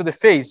happens to the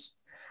phase?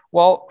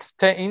 Well,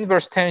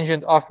 inverse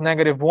tangent of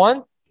negative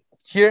 1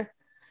 here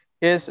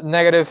is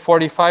negative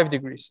 45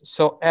 degrees.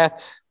 So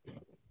at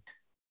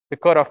the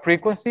cutoff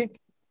frequency,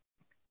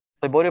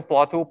 the Bode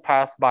plot will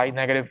pass by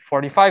negative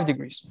 45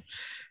 degrees.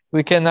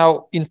 We can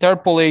now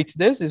interpolate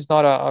this. It's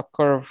not a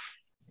curve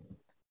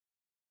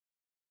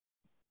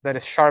that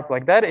is sharp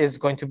like that. It's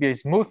going to be a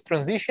smooth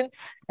transition.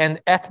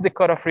 And at the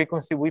cutoff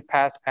frequency, we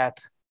pass at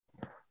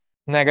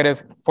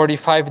negative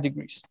 45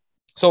 degrees.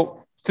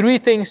 So 3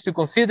 things to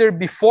consider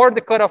before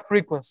the cutoff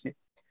frequency.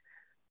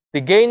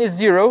 The gain is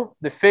 0,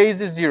 the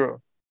phase is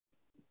 0.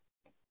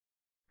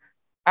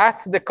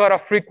 At the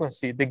cutoff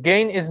frequency, the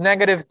gain is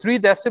negative 3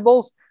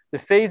 decibels, the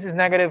phase is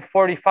negative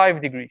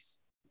 45 degrees.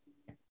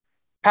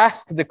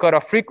 Past the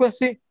cutoff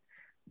frequency,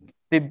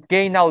 the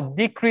gain now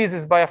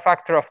decreases by a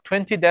factor of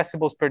 20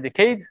 decibels per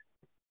decade,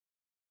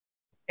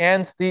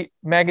 and the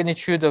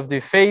magnitude of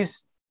the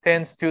phase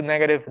tends to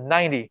negative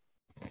 90,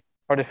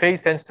 or the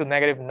phase tends to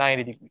negative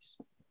 90 degrees.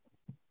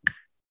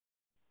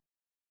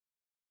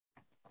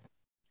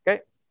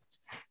 Okay,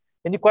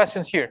 Any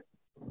questions here?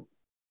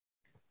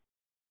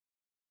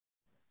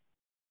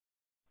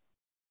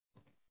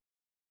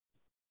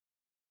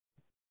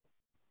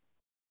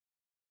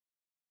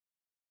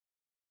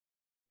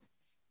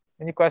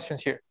 Any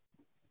questions here?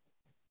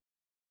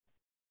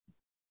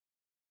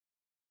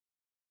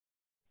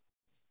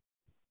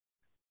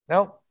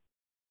 No?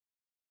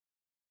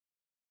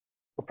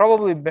 Will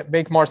probably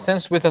make more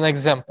sense with an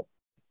example.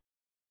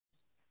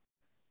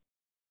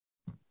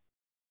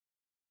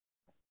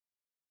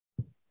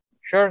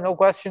 Sure, no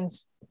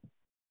questions?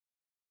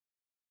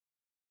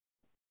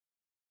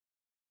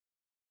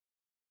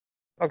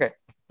 Okay.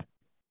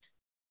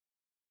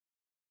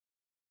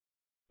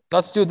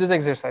 Let's do this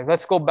exercise.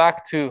 Let's go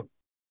back to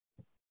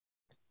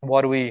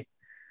what we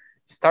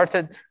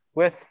started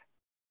with.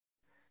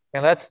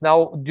 And let's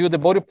now do the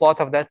Bode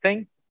plot of that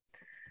thing.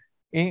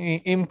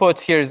 Input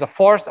here is a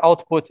force,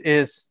 output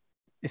is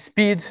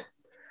speed.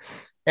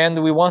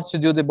 And we want to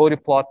do the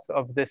Bode plot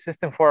of the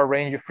system for a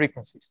range of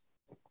frequencies.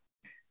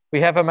 We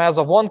have a mass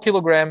of 1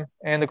 kilogram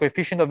and a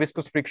coefficient of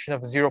viscous friction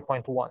of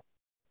 0.1.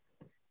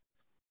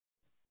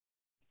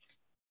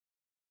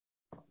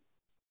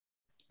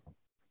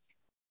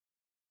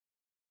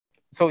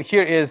 So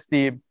here is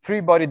the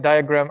three-body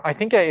diagram. I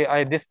think I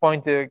at this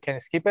point can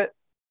skip it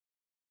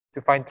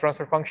to find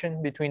transfer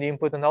function between the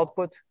input and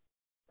output.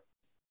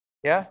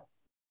 Yeah?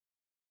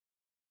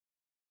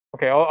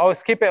 Okay, I'll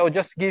skip it. I'll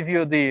just give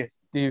you the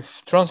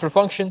transfer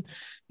function,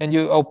 and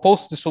I'll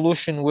post the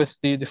solution with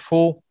the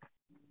full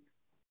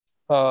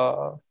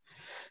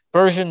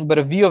version, but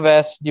a V of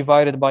S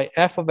divided by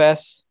F of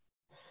S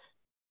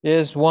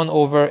is 1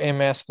 over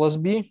MS plus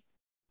B.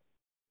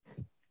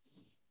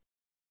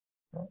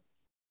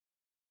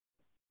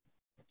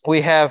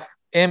 We have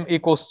M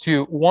equals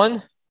to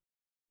 1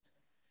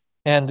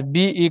 and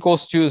B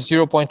equals to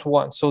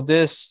 0.1. So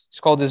this is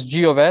called this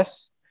G of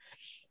S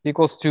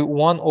equals to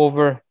 1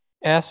 over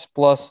S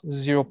plus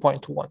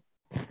 0.1.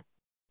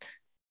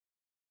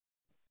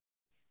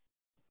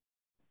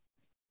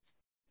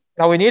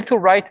 Now we need to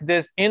write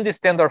this in the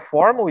standard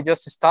form we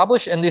just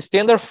established, and the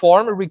standard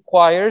form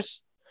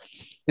requires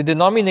the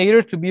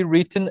denominator to be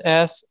written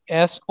as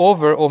S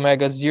over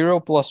omega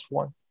 0 plus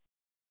 1.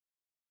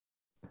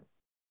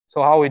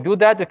 So how we do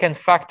that, we can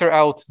factor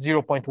out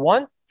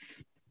 0.1.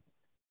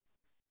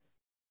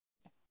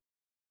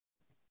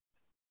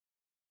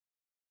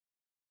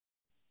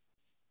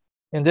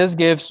 And this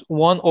gives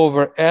 1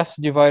 over S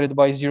divided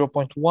by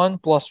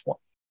 0.1 plus 1.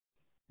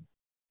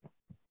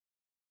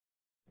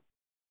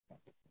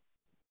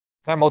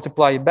 I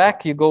multiply it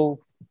back, you go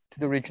to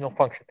the original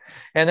function.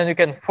 And then you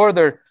can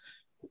further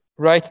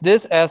write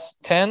this as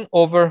 10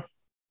 over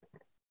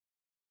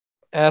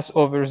S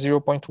over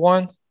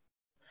 0.1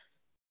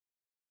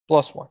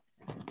 plus 1.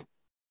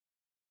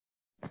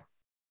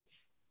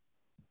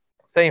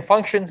 Same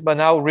functions, but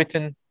now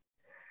written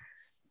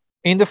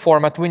in the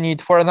format we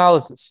need for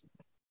analysis.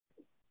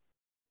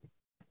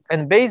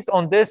 And based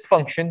on this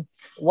function,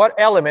 what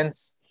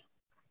elements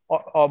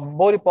of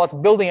Bode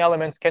plot building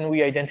elements can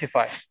we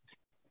identify?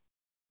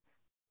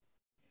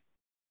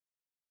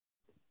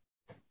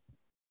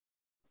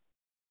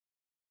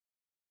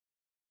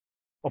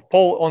 A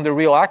pole on the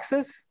real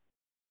axis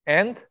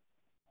and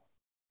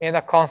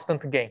a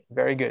constant gain.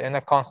 Very good, and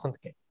a constant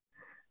gain.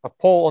 A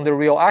pole on the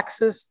real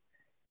axis,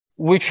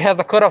 which has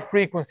a cutoff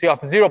frequency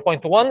of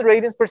 0.1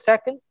 radians per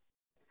second,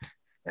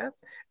 yeah,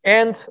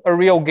 and a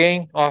real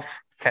gain of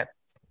 10.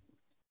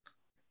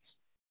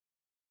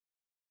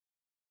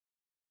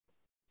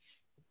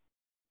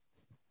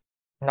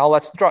 Now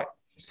let's draw it.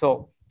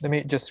 So let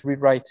me just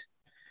rewrite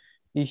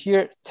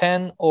here,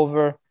 10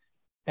 over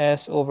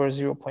S over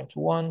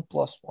 0.1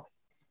 plus 1.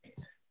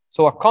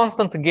 So a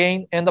constant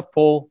gain and a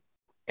pole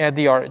at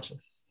the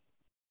origin.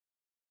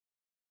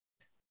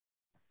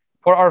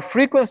 For our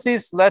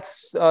frequencies,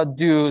 let's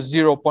do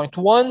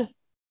 0.1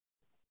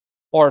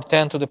 or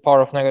 10 to the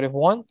power of negative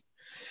 1.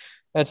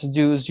 Let's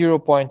do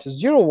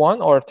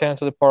 0.01 or 10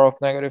 to the power of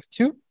negative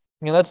 2.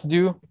 And let's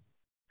do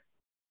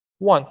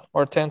 1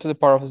 or 10 to the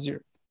power of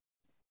 0.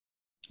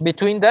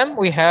 Between them,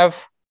 we have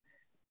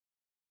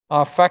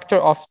a factor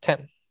of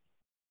 10.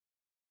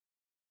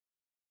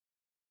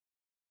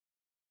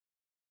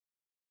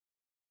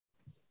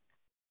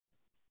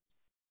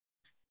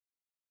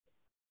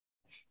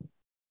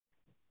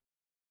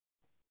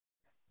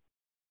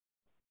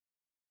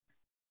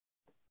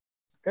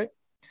 Okay,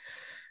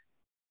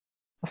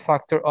 a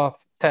factor of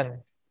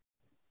 10.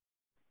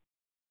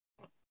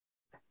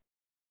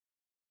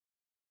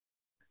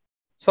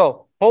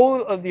 So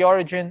pole of the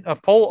origin, a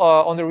pole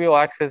on the real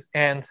axis,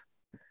 and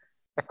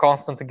a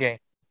constant gain.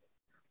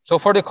 So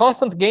for the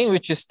constant gain,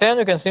 which is 10,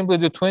 you can simply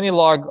do 20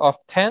 log of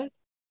 10,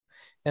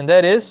 and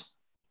that is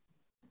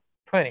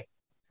 20.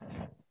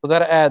 So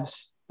that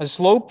adds a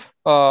slope,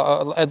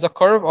 adds a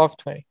curve of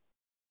 20.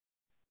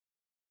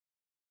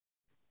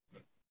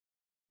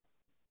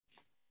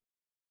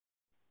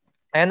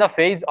 And a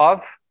phase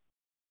of,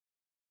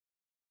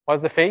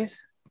 what's the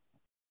phase?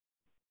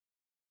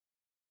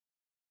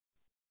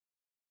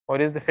 What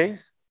is the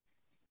phase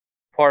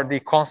for the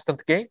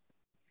constant gain?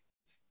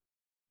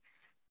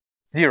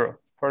 0.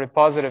 For the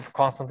positive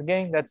constant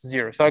gain, that's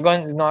 0. So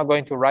I'm not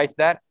going to write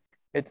that.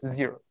 It's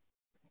 0.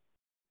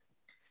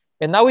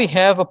 And now we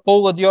have a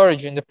pole at the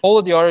origin. The pole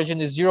at the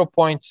origin is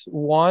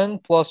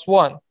 0.1 plus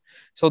 1.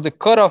 So the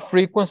cutoff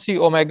frequency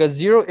omega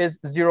 0 is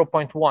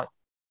 0.1.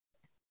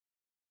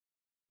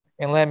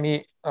 And let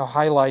me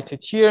highlight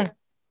it here.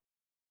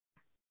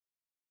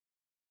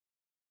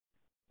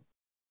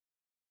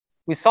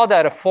 We saw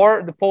that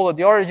for the pole at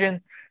the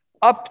origin,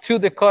 up to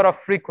the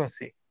cutoff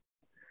frequency,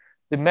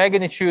 the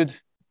magnitude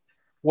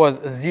was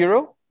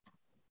 0.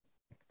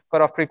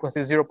 Cutoff frequency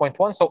is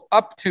 0.1. So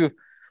up to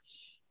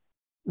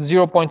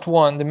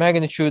 0.1, the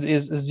magnitude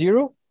is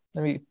 0.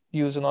 Let me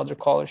use another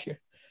color here.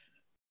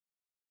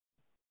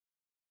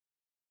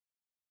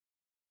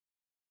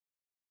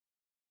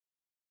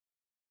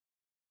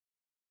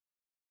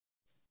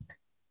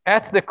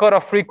 At the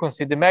cutoff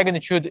frequency, the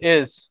magnitude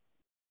is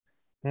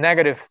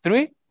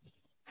 -3.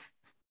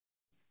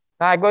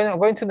 Now I'm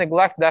going to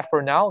neglect that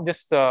for now,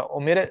 just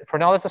omit it. For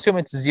now, let's assume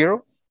it's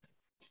 0.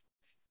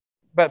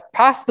 But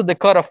past the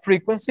cutoff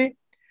frequency,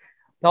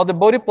 now the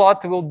Bode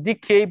plot will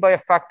decay by a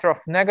factor of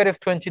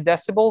 -20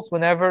 decibels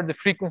whenever the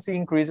frequency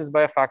increases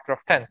by a factor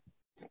of 10.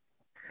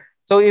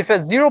 So if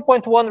at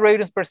 0.1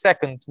 radians per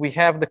second, we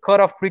have the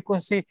cutoff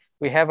frequency,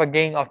 we have a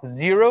gain of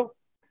 0.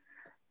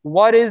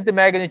 What is the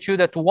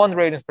magnitude at 1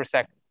 radians per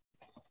second?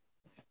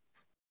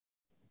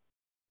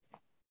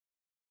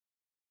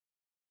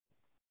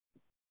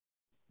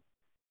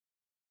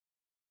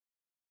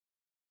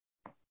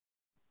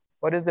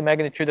 What is the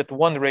magnitude at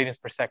 1 radians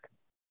per second?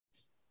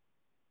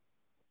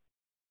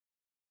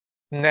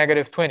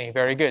 -20.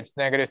 Very good.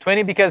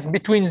 -20, because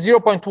between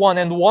 0.1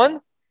 and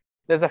 1,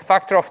 there's a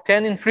factor of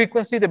 10 in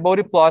frequency. The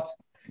Bode plot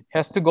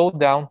has to go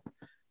down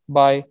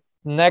by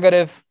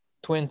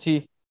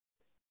 -20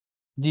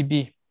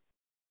 dB.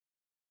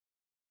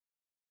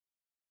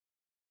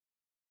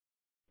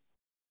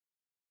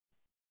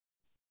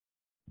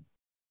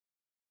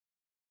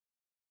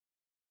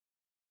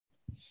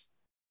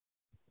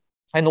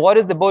 And what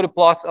is the Bode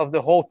plot of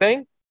the whole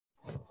thing?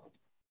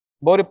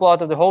 Bode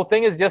plot of the whole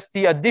thing is just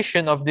the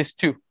addition of these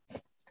two.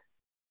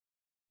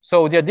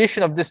 So the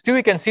addition of these two,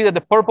 you can see that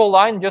the purple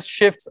line just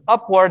shifts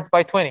upwards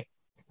by 20.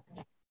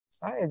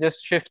 Right? It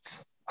just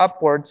shifts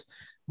upwards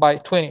by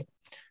 20.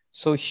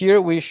 So here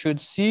we should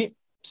see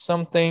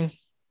something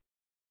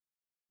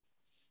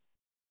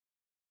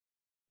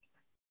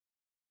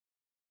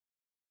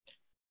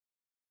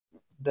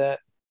that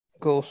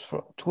goes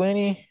from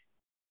 20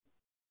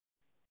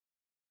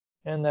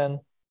 and then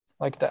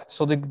like that.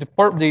 So the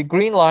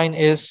green line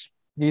is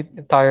the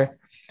entire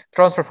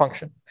transfer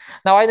function.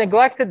 Now I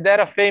neglected that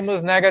a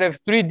famous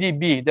 -3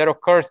 dB that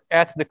occurs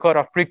at the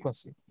cutoff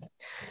frequency.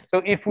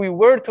 So if we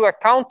were to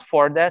account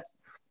for that,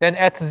 then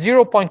at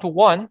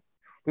 0.1,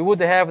 we would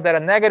have that a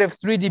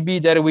 -3 dB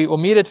that we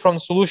omitted from the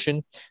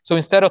solution. So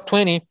instead of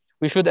 20,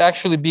 we should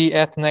actually be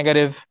at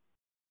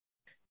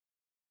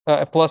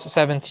plus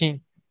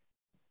 17.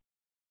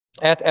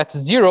 At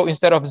 0,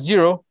 instead of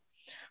 0,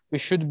 we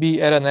should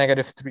be at a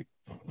 -3.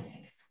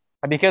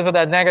 Because of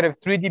that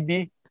 -3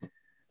 dB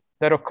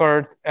that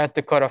occurred at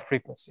the cutoff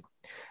frequency.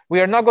 We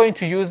are not going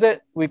to use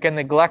it. We can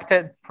neglect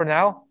it for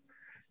now.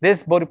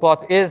 This Bode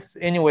plot is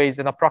anyways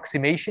an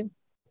approximation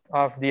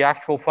of the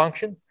actual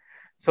function.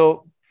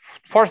 So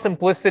for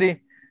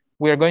simplicity,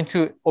 we are going to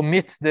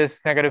omit this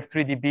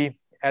 -3 dB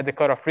at the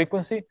cutoff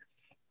frequency,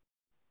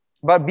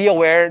 but be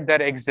aware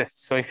that it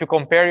exists. So if you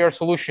compare your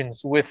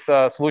solutions with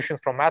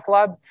solutions from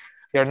MATLAB,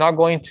 they're not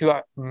going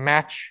to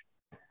match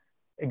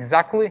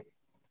exactly.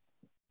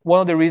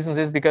 One of the reasons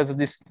is because of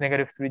this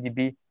 -3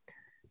 dB.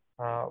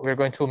 We're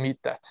going to omit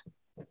that.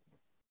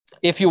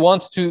 If you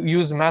want to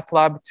use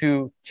MATLAB to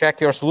check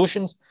your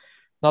solutions,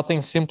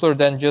 nothing simpler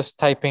than just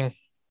typing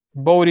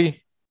Bode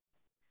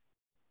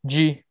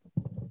G,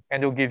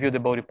 and it'll give you the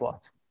Bode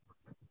plot.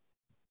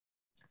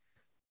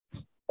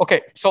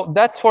 Okay, so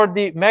that's for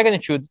the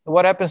magnitude.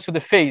 What happens to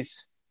the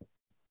phase?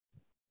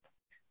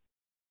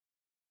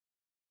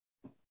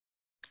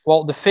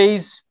 Well, the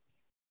phase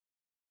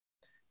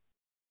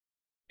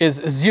is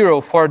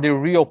 0 for the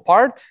real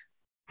part,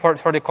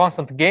 for the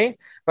constant gain.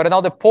 But now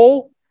the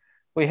pole,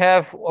 we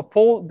have a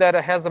pole that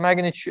has a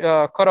magnitude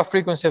cutoff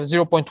frequency of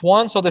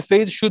 0.1. So the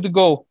phase should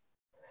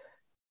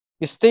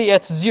stay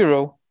at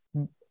 0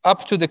 up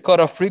to the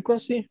cutoff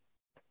frequency.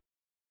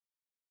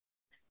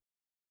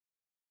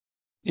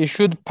 It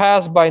should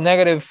pass by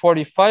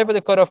 -45 at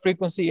the cutoff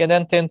frequency and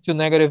then tend to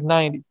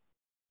 -90.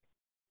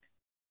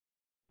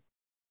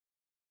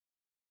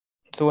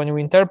 So when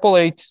we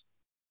interpolate,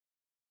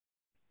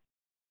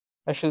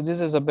 actually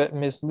this is a bit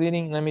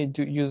misleading. Let me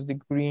use the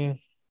green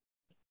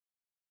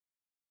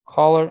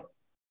color.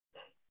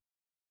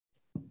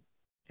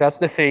 That's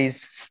the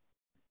phase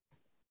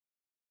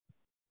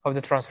of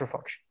the transfer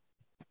function.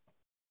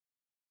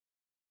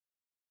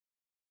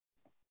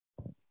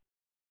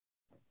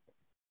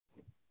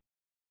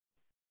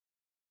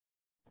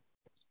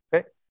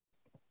 Okay.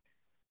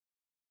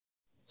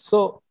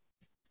 So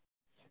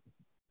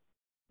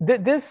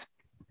this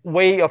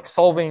way of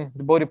solving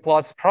the Bode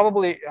plots,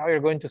 probably how you're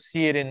going to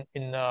see it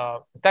in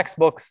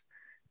textbooks.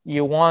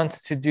 You want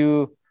to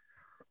do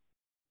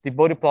the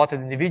Bode plot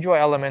of individual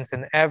elements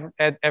and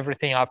add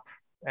everything up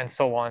and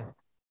so on.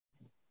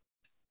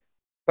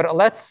 But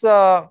let's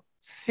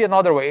see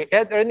another way.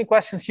 Are there any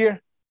questions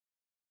here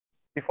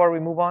before we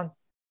move on?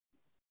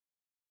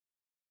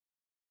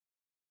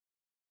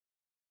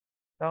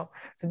 No?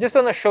 So just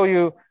want to show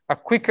you a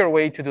quicker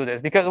way to do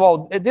this, because,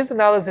 well, this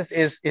analysis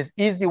is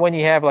easy when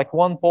you have like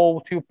one pole,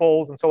 two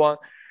poles, and so on.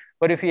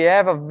 But if you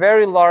have a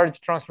very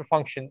large transfer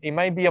function, it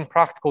might be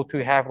impractical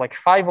to have like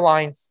 5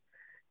 lines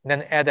and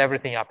then add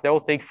everything up. That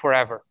will take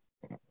forever.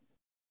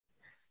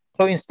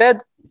 So instead,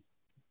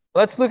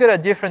 let's look at a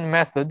different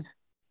method,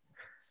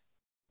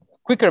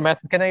 quicker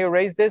method. Can I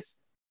erase this?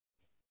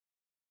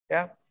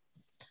 Yeah.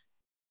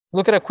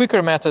 Look at a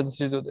quicker method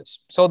to do this.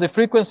 So the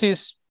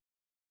frequencies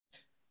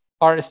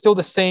are still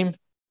the same,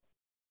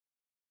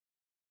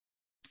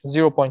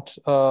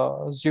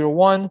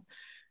 0.01,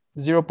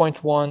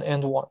 0.1,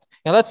 and 1.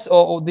 And let's,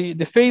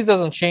 the phase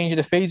doesn't change.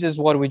 The phase is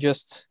what we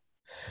just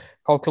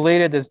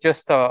calculated. It's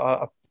just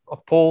a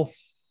pole,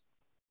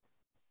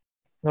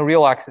 the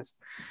real axis.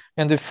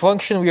 And the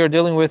function we are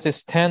dealing with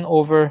is 10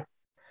 over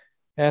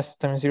s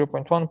times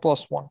 0.1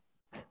 plus 1.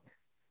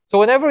 So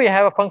whenever we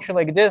have a function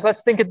like this,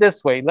 let's think it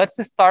this way.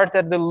 Let's start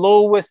at the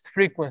lowest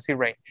frequency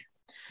range.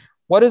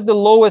 What is the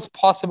lowest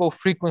possible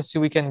frequency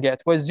we can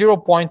get? Well,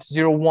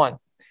 0.01.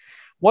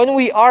 When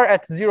we are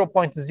at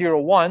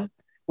 0.01,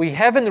 we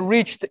haven't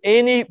reached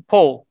any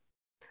pole.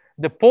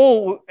 The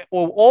pole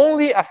will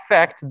only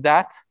affect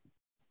that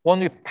when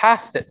we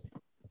passed it.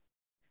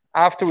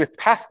 After we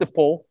pass the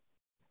pole,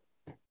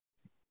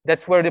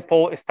 that's where the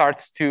pole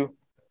starts to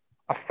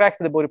affect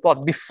the Bode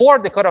plot. Before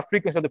the cutoff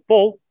frequency of the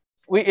pole,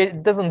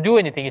 it doesn't do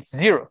anything, it's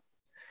 0.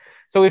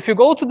 So if you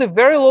go to the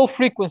very low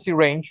frequency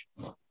range,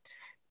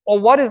 or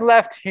what is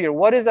left here?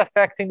 What is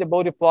affecting the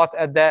Bode plot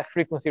at that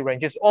frequency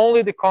range? It's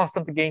only the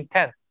constant gain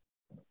 10.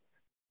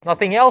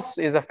 Nothing else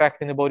is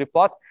affecting the Bode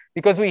plot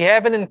because we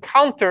haven't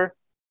encountered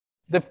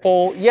the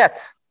pole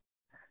yet.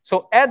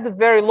 So at the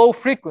very low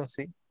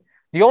frequency,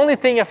 the only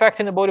thing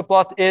affecting the Bode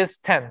plot is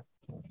 10.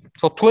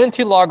 So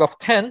 20 log of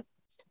 10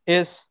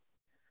 is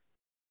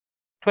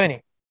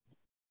 20.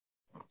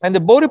 And the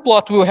Bode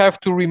plot will have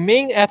to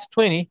remain at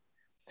 20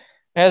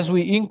 as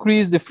we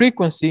increase the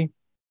frequency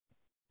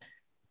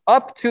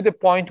up to the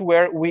point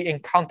where we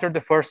encounter the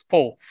first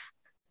pole.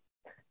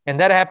 And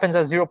that happens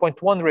at 0.1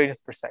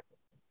 radians per second.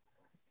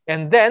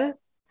 And then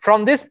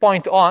from this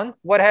point on,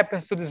 what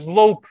happens to the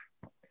slope?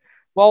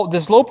 Well,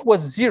 the slope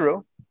was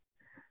 0,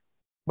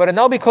 but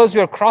now because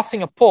we are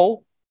crossing a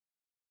pole,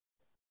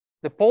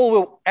 the pole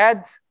will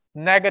add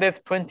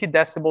negative 20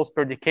 decibels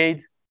per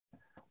decade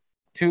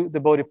to the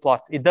Bode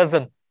plot. It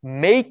doesn't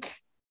make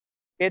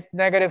it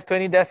negative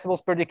 20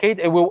 decibels per decade.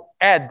 It will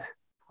add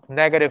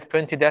negative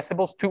 20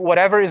 decibels to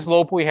whatever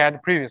slope we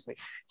had previously.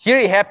 Here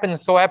it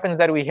happens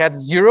that we had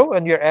 0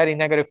 and we are adding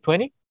negative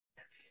 20.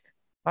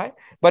 Right?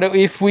 But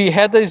if we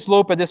had the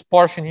slope at this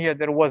portion here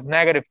that was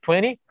negative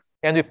 20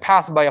 and we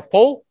pass by a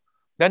pole,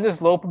 then the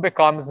slope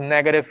becomes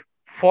negative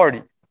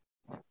 40.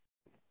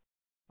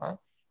 Right?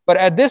 But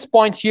at this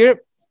point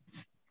here,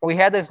 we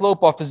had a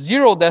slope of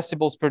 0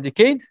 decibels per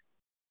decade.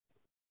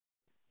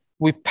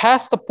 We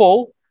passed the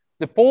pole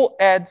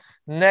adds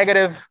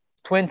negative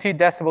 20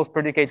 decibels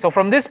per decade. So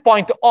from this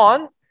point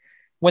on,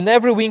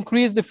 whenever we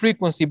increase the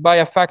frequency by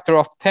a factor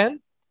of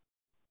 10,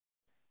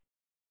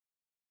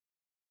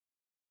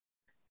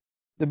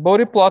 the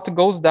Bode plot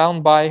goes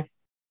down by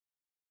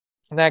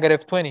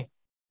negative 20.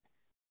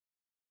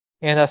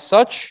 And as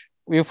such,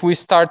 if we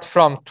start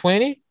from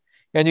 20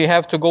 and you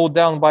have to go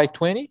down by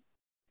 20,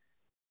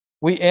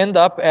 we end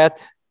up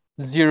at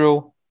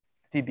 0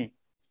 dB.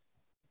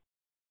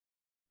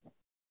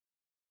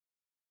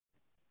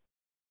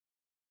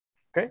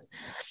 Okay.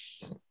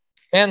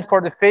 And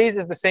for the phase,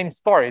 is the same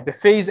story. The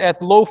phase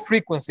at low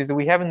frequencies,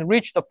 we haven't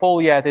reached the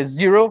pole yet, is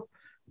 0.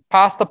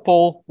 Past the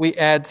pole, we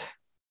add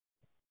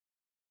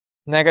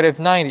negative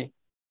 90.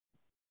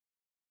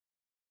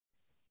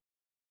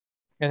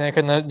 And I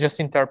can just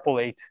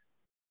interpolate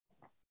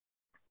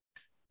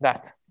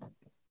that.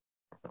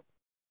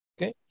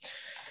 Okay.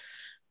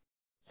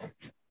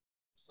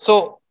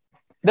 So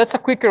that's a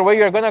quicker way.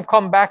 You're going to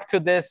come back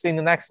to this in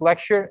the next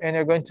lecture, and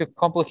you're going to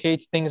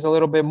complicate things a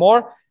little bit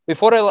more.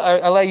 Before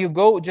I let you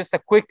go, just a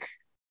quick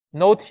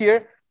note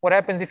here. What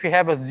happens if you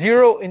have a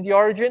 0 in the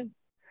origin?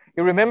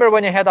 You remember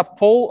when you had a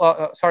pole,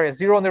 a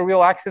 0 on the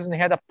real axis, and you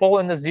had a pole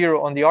and a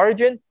 0 on the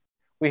origin?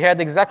 We had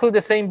exactly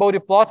the same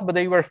Bode plot, but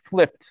they were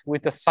flipped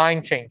with a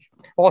sign change.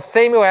 Well,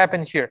 same will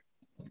happen here.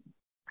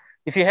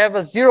 If you have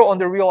a 0 on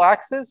the real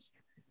axis,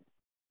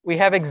 we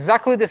have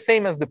exactly the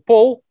same as the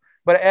pole,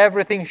 but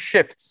everything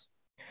shifts.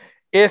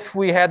 If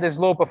we had the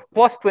slope of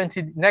plus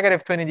 20,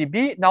 negative 20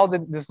 dB, now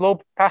the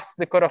slope past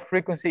the cutoff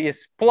frequency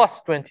is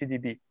plus 20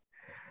 dB.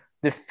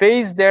 The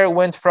phase there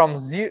went from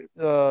 0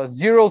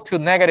 to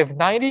negative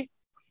 90.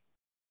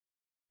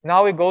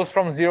 Now it goes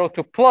from 0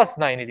 to plus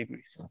 90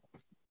 degrees.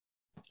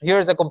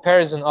 Here's a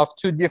comparison of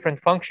two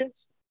different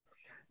functions.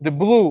 the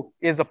blue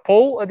is a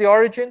pole at the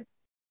origin,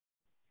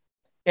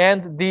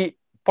 and the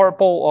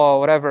purple or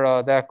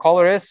whatever the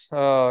color is,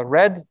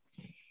 red,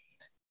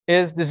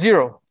 is the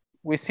 0.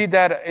 We see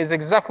that is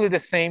exactly the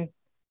same,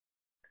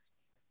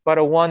 but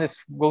a one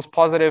goes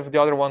positive,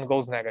 the other one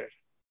goes negative.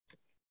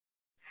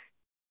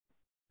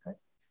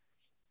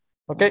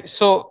 Okay,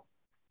 so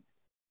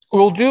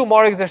we'll do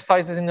more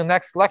exercises in the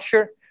next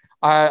lecture.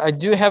 I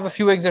do have a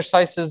few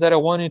exercises that I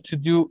want you to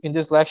do in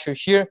this lecture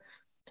here.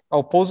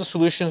 I'll pose the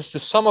solutions to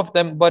some of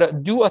them,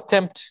 but do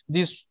attempt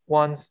these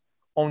ones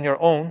on your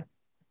own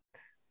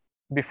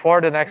before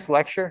the next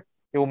lecture.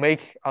 It will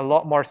make a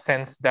lot more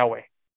sense that way.